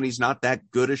game when he's not that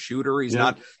good a shooter. He's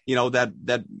not,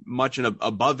 that much an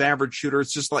above average shooter.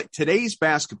 It's just like today's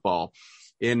basketball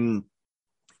in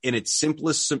its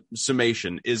simplest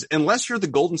summation is unless you're the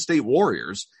Golden State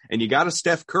Warriors and you got a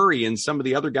Steph Curry and some of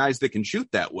the other guys that can shoot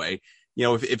that way,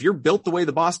 if you're built the way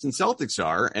the Boston Celtics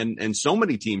are and so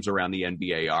many teams around the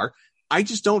NBA are, I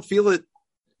just don't feel it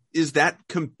is that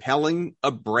compelling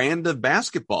a brand of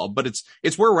basketball, but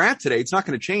it's where we're at today. It's not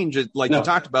going to change it. Like you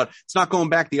talked about, it's not going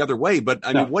back the other way, but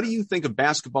I mean, what do you think of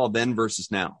basketball then versus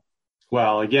now?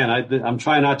 Well, again, I'm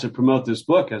trying not to promote this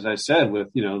book, as I said,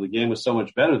 with, the game was so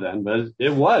much better then, but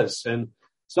it was, and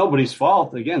it's nobody's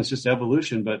fault. Again, it's just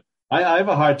evolution, but I have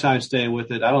a hard time staying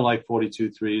with it. I don't like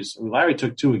 42 threes. I mean, Larry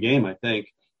took 2 a game, I think,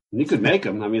 and he could make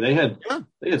them. I mean, they had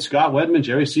Scott Wedman,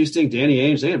 Jerry Seasting, Danny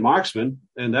Ainge, they had marksmen,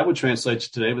 and that would translate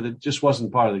to today, but it just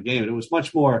wasn't part of the game. It was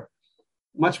much more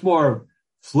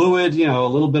fluid, a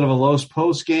little bit of a low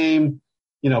post game.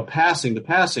 The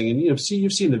passing, and you've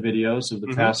seen the videos of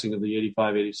the passing of the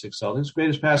 85-86 Celtics,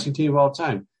 greatest passing team of all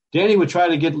time. Danny would try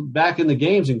to get back in the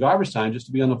games in garbage time just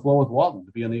to be on the floor with Walton,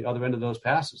 to be on the other end of those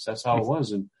passes. That's how it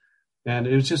was, and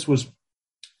it just was.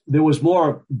 There was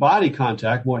more body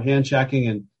contact, more hand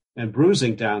checking and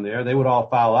bruising down there. They would all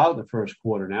foul out in the first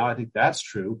quarter. Now I think that's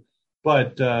true,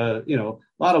 but a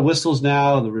lot of whistles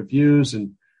now and the reviews,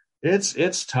 and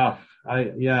it's tough.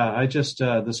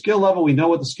 The skill level, we know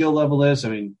what the skill level is. I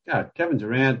mean, God, Kevin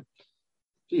Durant,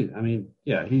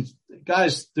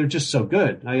 guys, they're just so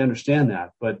good. I understand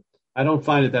that, but I don't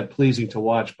find it that pleasing to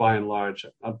watch by and large.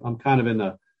 I'm kind of in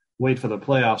the wait for the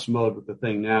playoffs mode with the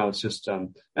thing now. It's just,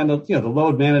 and the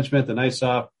load management, the nights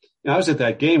off. I was at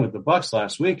that game with the Bucks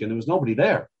last week and there was nobody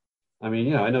there. I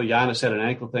mean, I know Giannis had an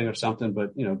ankle thing or something,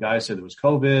 but, guys said it was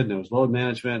COVID and it was load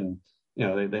management and,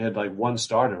 they had like one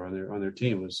starter on their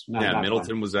team. It was not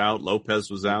Middleton fun. was out. Lopez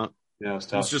was out. Yeah, it was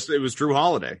tough. It was Drew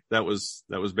Holiday. That was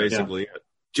basically it.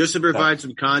 Just to provide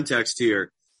some context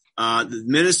here, the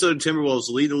Minnesota Timberwolves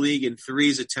lead the league in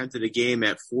threes attempted a game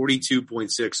at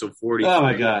 42.6, so 40. Oh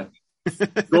my God.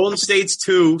 Golden State's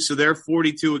 2, so they're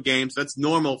 42 a game. So that's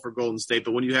normal for Golden State.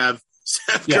 But when you have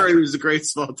Steph Curry, who's the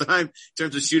greatest of all time in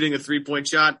terms of shooting a 3-point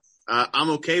shot,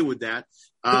 I'm okay with that.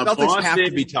 Celtics Boston, have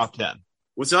to be top 10.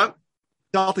 What's up?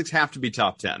 Celtics have to be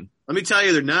top 10. Let me tell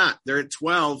you, they're not. They're at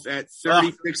 12 at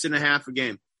 36.5 a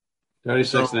game.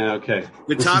 36 now, okay.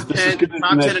 The top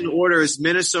 10 in order is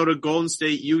Minnesota, Golden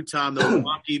State, Utah,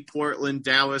 Milwaukee, Portland,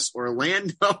 Dallas,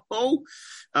 Orlando,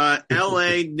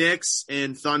 LA, Knicks,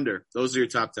 and Thunder. Those are your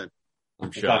top 10.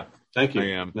 I'm sure. Thank you.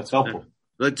 I am. That's helpful.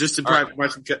 Just to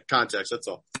provide some context, that's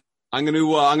all. I'm going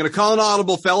to call an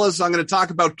audible, fellas. I'm going to talk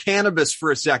about cannabis for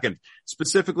a second,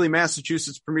 specifically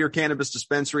Massachusetts premier cannabis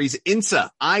dispensaries, INSA,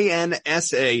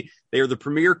 INSA. They are the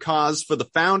premier cause for the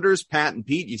founders, Pat and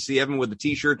Pete. You see Evan with the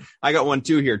t-shirt. I got one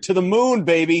too here. To the moon,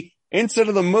 baby. INSA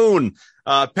to the moon.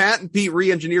 Pat and Pete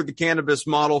re-engineered the cannabis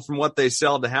model from what they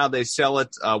sell to how they sell it,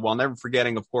 while never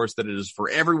forgetting, of course, that it is for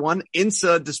everyone.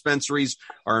 INSA dispensaries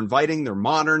are inviting. They're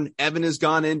modern. Evan has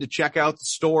gone in to check out the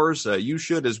stores. You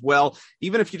should as well.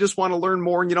 Even if you just want to learn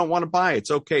more and you don't want to buy,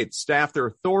 it's okay. It's staff. They're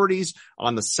authorities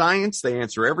on the science. They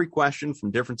answer every question,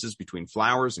 from differences between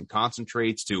flowers and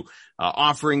concentrates to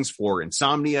offerings for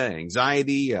insomnia,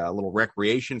 anxiety, a little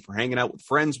recreation for hanging out with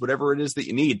friends, whatever it is that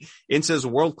you need. INSA is a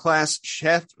world-class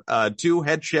chef,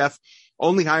 head chef,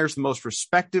 only hires the most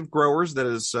respected growers. That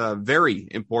is very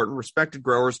important. Respected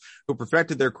growers who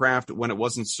perfected their craft when it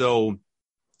wasn't so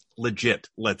legit,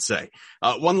 let's say.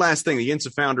 One last thing. The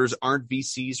INSA founders aren't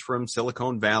VCs from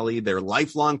Silicon Valley. They're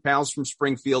lifelong pals from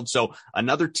Springfield. So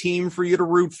another team for you to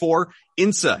root for.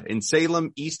 INSA in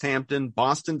Salem, East Hampton,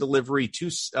 Boston delivery, 2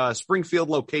 Springfield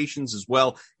locations as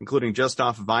well, including just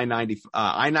off of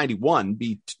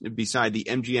I-91 beside the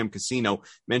MGM Casino.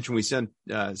 Mentioned we sent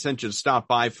you to stop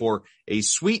by for a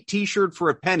sweet t-shirt for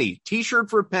a penny. T-shirt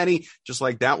for a penny, just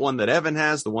like that one that Evan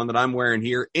has, the one that I'm wearing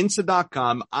here.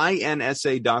 INSA.com,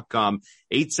 INSA.com,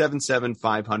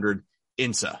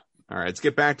 877-500-INSA. All right, let's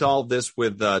get back to all of this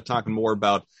with talking more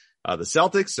about the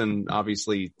Celtics, and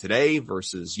obviously today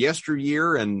versus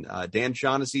yesteryear, and Dan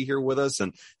Shaughnessy here with us,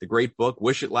 and the great book,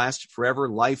 Wish It Lasted Forever,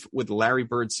 Life with the Larry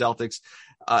Bird Celtics.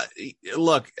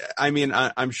 Look, I mean,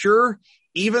 I'm sure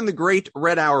even the great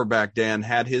Red Auerbach, Dan,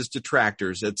 had his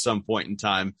detractors at some point in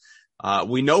time.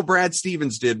 We know Brad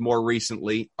Stevens did more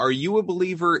recently. Are you a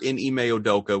believer in Ime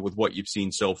Udoka with what you've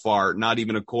seen so far, not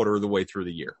even a quarter of the way through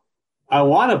the year? I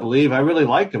want to believe. I really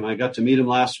like him. I got to meet him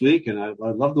last week, and I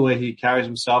love the way he carries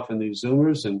himself in these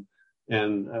Zoomers. And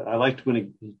I liked when he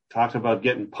talked about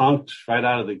getting punked right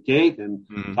out of the gate and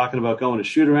talking about going to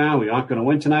shoot around. We aren't going to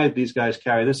win tonight. These guys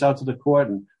carry this out to the court.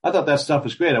 And I thought that stuff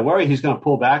was great. I worry he's going to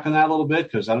pull back on that a little bit,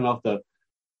 because I don't know if the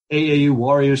AAU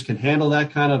Warriors can handle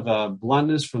that kind of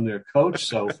bluntness from their coach.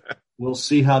 So we'll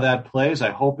see how that plays.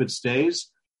 I hope it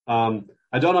stays.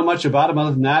 I don't know much about him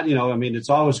other than that. I mean, it's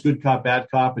always good cop, bad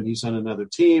cop, and he's on another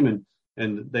team,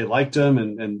 and they liked him.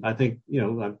 And I think,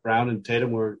 Brown and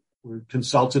Tatum were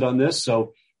consulted on this,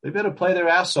 so they better play their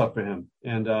ass off for him.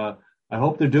 And I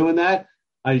hope they're doing that.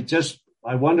 I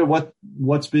wonder what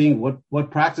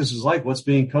practice is like, what's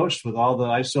being coached with all the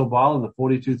ISO ball and the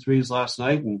 42 threes last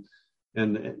night. And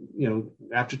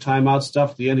after timeout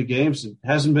stuff at the end of games, it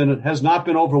has not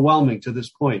been overwhelming to this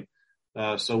point.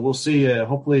 So we'll see.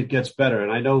 Hopefully it gets better.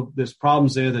 And I know there's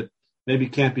problems there that maybe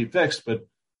can't be fixed, but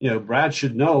Brad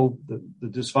should know the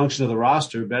dysfunction of the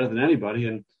roster better than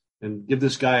anybody, and give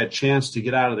this guy a chance to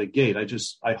get out of the gate.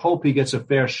 I hope he gets a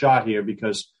fair shot here,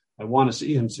 because I want to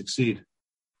see him succeed.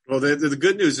 Well, the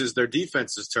good news is their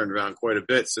defense has turned around quite a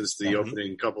bit since the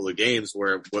opening couple of games,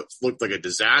 where what looked like a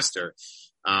disaster.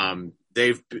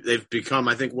 They've become,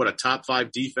 I think, a top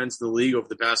 5 defense in the league over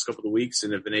the past couple of weeks,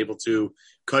 and have been able to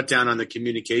cut down on the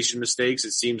communication mistakes.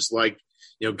 It seems like,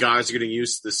 guys are getting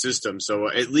used to the system. So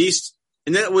at least,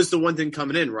 and that was the one thing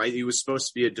coming in, right? He was supposed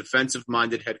to be a defensive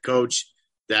minded head coach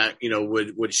that,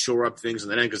 would shore up things on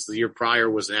that end, because the year prior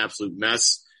was an absolute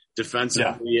mess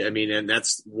defensively. Yeah. I mean, and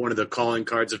that's one of the calling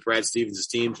cards of Brad Stevens'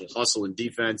 team, hustle and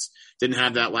defense. Didn't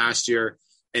have that last year.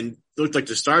 And looked like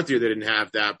to start the year they didn't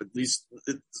have that, but at least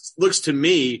it looks to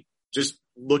me, just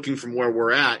looking from where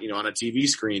we're at, on a TV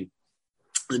screen,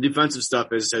 the defensive stuff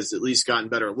has at least gotten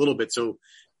better a little bit. So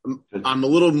I'm a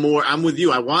little more, I'm with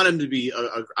you. I want him to be,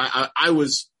 I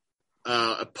was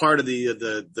a part of maybe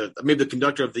the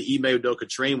conductor of the Ime Udoka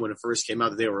train when it first came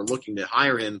out that they were looking to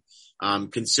hire him,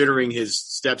 considering his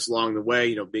steps along the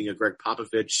way, being a Greg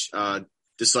Popovich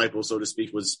disciple, so to speak,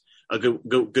 was a good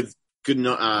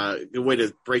way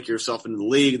to break yourself into the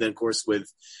league. Then, of course,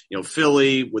 with,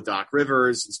 Philly, with Doc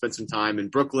Rivers, and spent some time in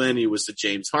Brooklyn. He was the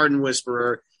James Harden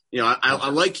whisperer. I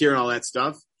like hearing all that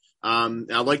stuff.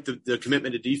 I like the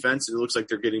commitment to defense, and it looks like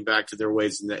they're getting back to their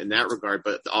ways in that regard.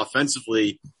 But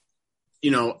offensively,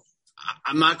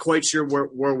 I'm not quite sure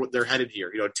where they're headed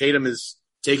here. Tatum is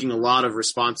taking a lot of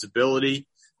responsibility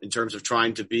in terms of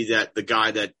trying to be the guy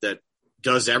that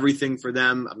does everything for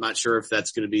them. I'm not sure if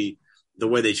that's going to be the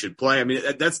way they should play. I mean,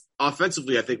 that's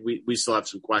offensively, I think we still have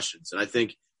some questions. And I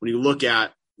think when you look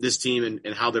at this team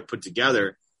and how they're put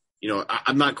together,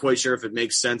 I'm not quite sure if it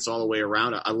makes sense all the way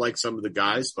around. I like some of the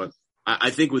guys, but I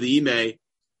think with Ime,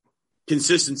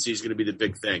 consistency is going to be the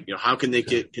big thing. How can they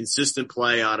get consistent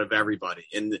play out of everybody?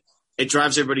 And it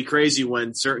drives everybody crazy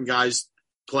when certain guys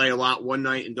play a lot one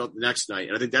night and don't the next night.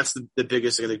 And I think that's the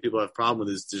biggest thing I think people have a problem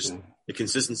with, is just the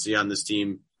consistency on this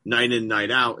team night in,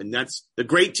 night out. And that's the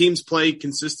great teams play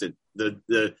consistent.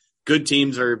 The good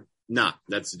teams are not.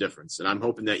 That's the difference. And I'm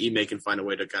hoping that Ime can find a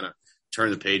way to kind of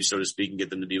turn the page, so to speak, and get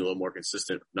them to be a little more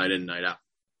consistent night in, night out.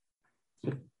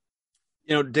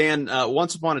 You know, Dan,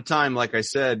 once upon a time, like I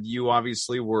said, you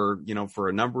obviously were, you know, for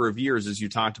a number of years, as you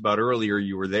talked about earlier,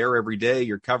 you were there every day.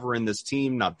 You're covering this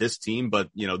team, not this team, but,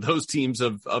 you know, those teams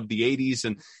of the 80s.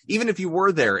 And even if you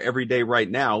were there every day right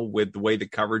now, with the way the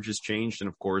coverage has changed, and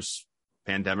of course,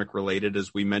 pandemic related,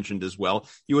 as we mentioned as well,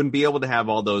 you wouldn't be able to have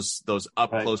all those up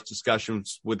close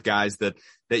discussions with guys that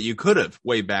you could have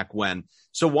way back when.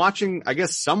 So watching, I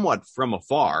guess, somewhat from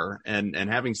afar and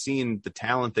having seen the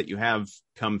talent that you have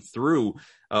come through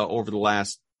over the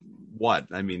last,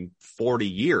 40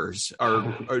 years,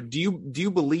 or do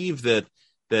you believe that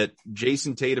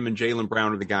Jason Tatum and Jaylen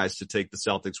Brown are the guys to take the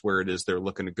Celtics where it is they're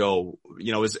looking to go,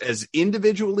 you know, as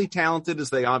individually talented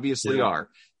as they obviously are?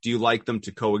 Do you like them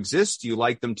to coexist? Do you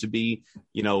like them to be,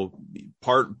 you know,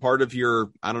 part of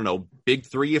your, I don't know, big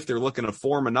three if they're looking to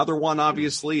form another one?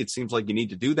 Obviously, it seems like you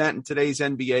need to do that in today's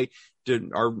NBA.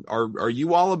 Are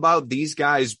you all about these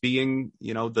guys being,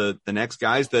 you know, the next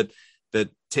guys that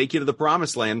take you to the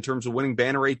promised land in terms of winning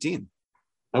Banner 18?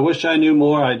 I wish I knew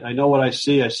more. I know what I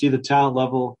see. I see the talent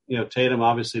level. You know, Tatum,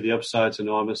 obviously the upside's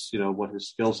enormous, you know, what his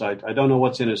skills. I don't know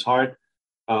what's in his heart.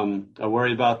 I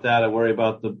worry about that. I worry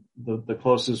about the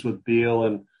closeness with Beal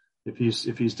and if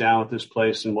he's down with this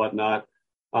place and whatnot.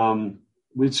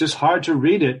 It's just hard to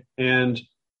read it. And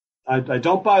I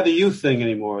don't buy the youth thing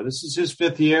anymore. This is his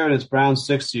 5th year and it's Brown's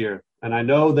 6th year. And I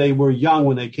know they were young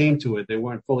when they came to it. They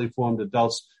weren't fully formed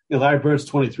adults. You know, Larry Bird's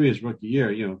 23 his rookie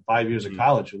year, you know, 5 years of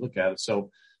college, you look at it. So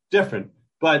different,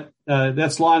 but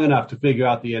that's long enough to figure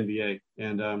out the NBA.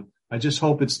 And I just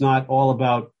hope it's not all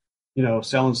about, you know,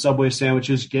 selling Subway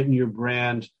sandwiches, getting your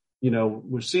brand. You know,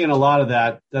 we're seeing a lot of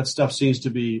that. That stuff seems to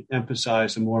be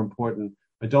emphasized and more important.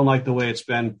 I don't like the way it's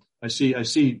been. I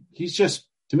see he's just,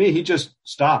 to me, he just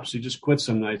stops. He just quits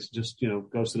some nights, just, you know,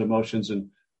 goes through the motions. And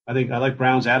I think I like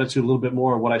Brown's attitude a little bit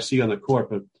more of what I see on the court,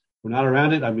 but we're not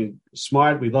around it. I mean,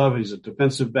 smart. We love, he's a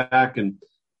defensive back and,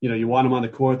 you know, you want him on the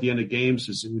court at the end of games.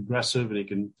 He's aggressive and he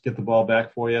can get the ball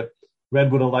back for you.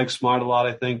 Red would have liked Smart a lot,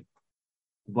 I think,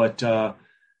 but,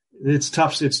 it's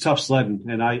tough sledding,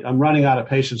 and I'm running out of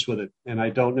patience with it, and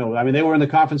I don't know. I mean, they were in the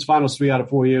conference finals 3 out of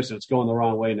 4 years, and it's going the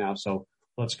wrong way now. So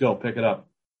let's go, pick it up.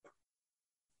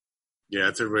 Yeah,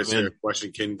 that's everybody's favorite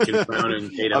question. Can Brown and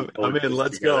Tatum? I'm in.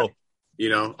 Let's together? Go. You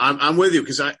know, I'm with you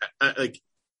because I like.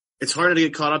 It's harder to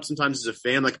get caught up sometimes as a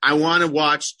fan. Like, I want to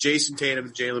watch Jason Tatum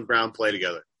and Jaylen Brown play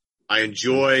together. I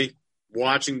enjoy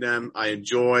watching them. I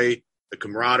enjoy the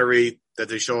camaraderie that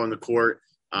they show on the court.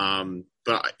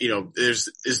 But, you know,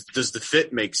 does the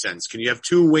fit make sense? Can you have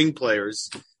 2 wing players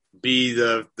be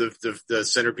the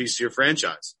centerpiece of your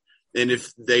franchise? And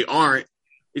if they aren't,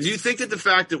 do you think that the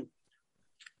fact that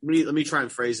let me try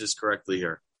and phrase this correctly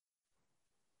here,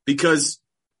 because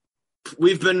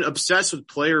we've been obsessed with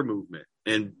player movement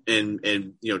and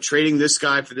you know, trading this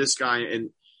guy for this guy,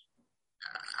 and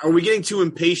are we getting too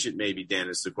impatient? Maybe, Dan,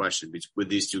 is the question with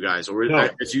these 2 guys, or no.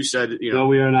 As you said, you know, no,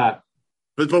 we are not.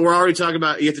 But we're already talking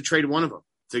about you have to trade one of them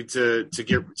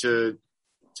to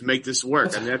make this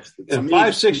work. And that's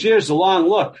 5-6 years is a long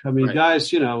look. I mean,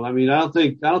 guys, you know, I don't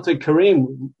think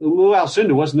Kareem Lou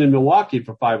Alcindor wasn't in Milwaukee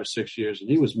for 5 or 6 years and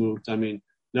he was moved. I mean,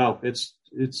 no, it's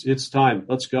time.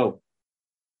 Let's go.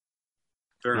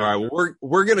 All right, well,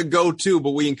 we're going to go too,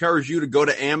 but we encourage you to go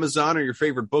to Amazon or your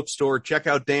favorite bookstore. Check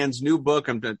out Dan's new book.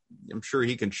 I'm sure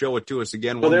he can show it to us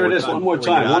again. Well, there it is. One more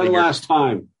time. One last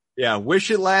time. Yeah, Wish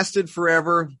It Lasted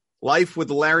Forever. Life with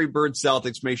the Larry Bird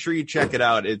Celtics. Make sure you check it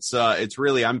out. It's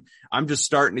really, I'm just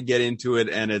starting to get into it.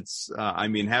 And it's, I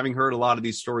mean, having heard a lot of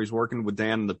these stories working with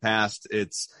Dan in the past,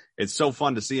 it's so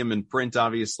fun to see him in print,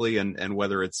 obviously. And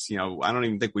whether it's, you know, I don't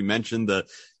even think we mentioned the,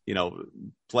 you know,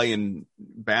 playing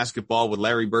basketball with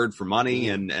Larry Bird for money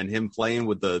and him playing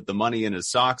with the money in his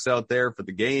socks out there for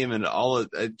the game and all of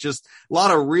it. Just a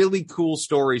lot of really cool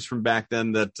stories from back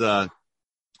then that,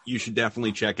 you should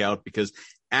definitely check out because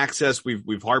Access,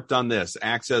 we've harped on this.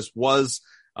 Access was,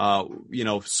 you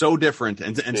know, so different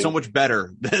and so much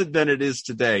better than it is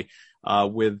today.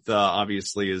 With,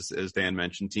 obviously, as Dan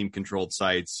mentioned, team controlled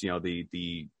sites, you know, the,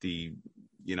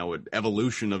 you know,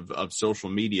 evolution of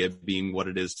social media being what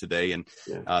it is today and,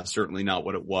 certainly not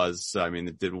what it was. I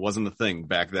mean, it wasn't a thing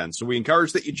back then. So we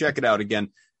encourage that you check it out again.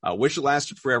 Wish It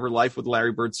Lasted Forever, Life with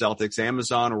Larry Bird Celtics,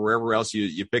 Amazon, or wherever else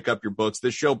you pick up your books.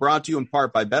 This show brought to you in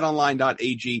part by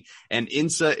BetOnline.ag and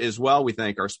INSA as well. We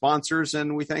thank our sponsors,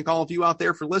 and we thank all of you out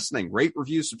there for listening. Rate,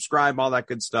 review, subscribe, all that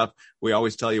good stuff. We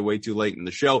always tell you way too late in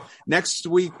the show. Next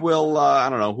week, we'll, I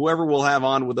don't know, whoever we'll have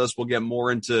on with us, we'll get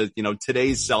more into,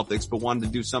 today's Celtics, but wanted to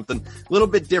do something a little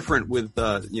bit different with,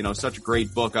 such a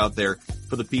great book out there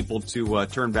for the people to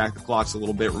turn back the clocks a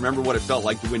little bit. Remember what it felt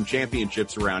like to win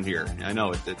championships around here. I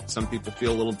know some people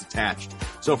feel a little detached.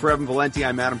 So for Evan Valenti,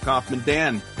 I'm Adam Kaufman.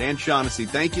 Dan Shaughnessy,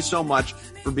 thank you so much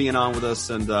for being on with us,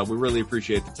 and we really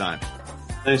appreciate the time.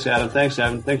 Thanks,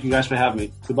 Adam. Thank you guys for having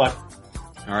me. Good luck.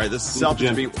 All right, this is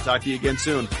Celtics Beat. We'll talk to you again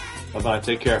soon. Bye-bye.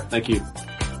 Take care. Thank you.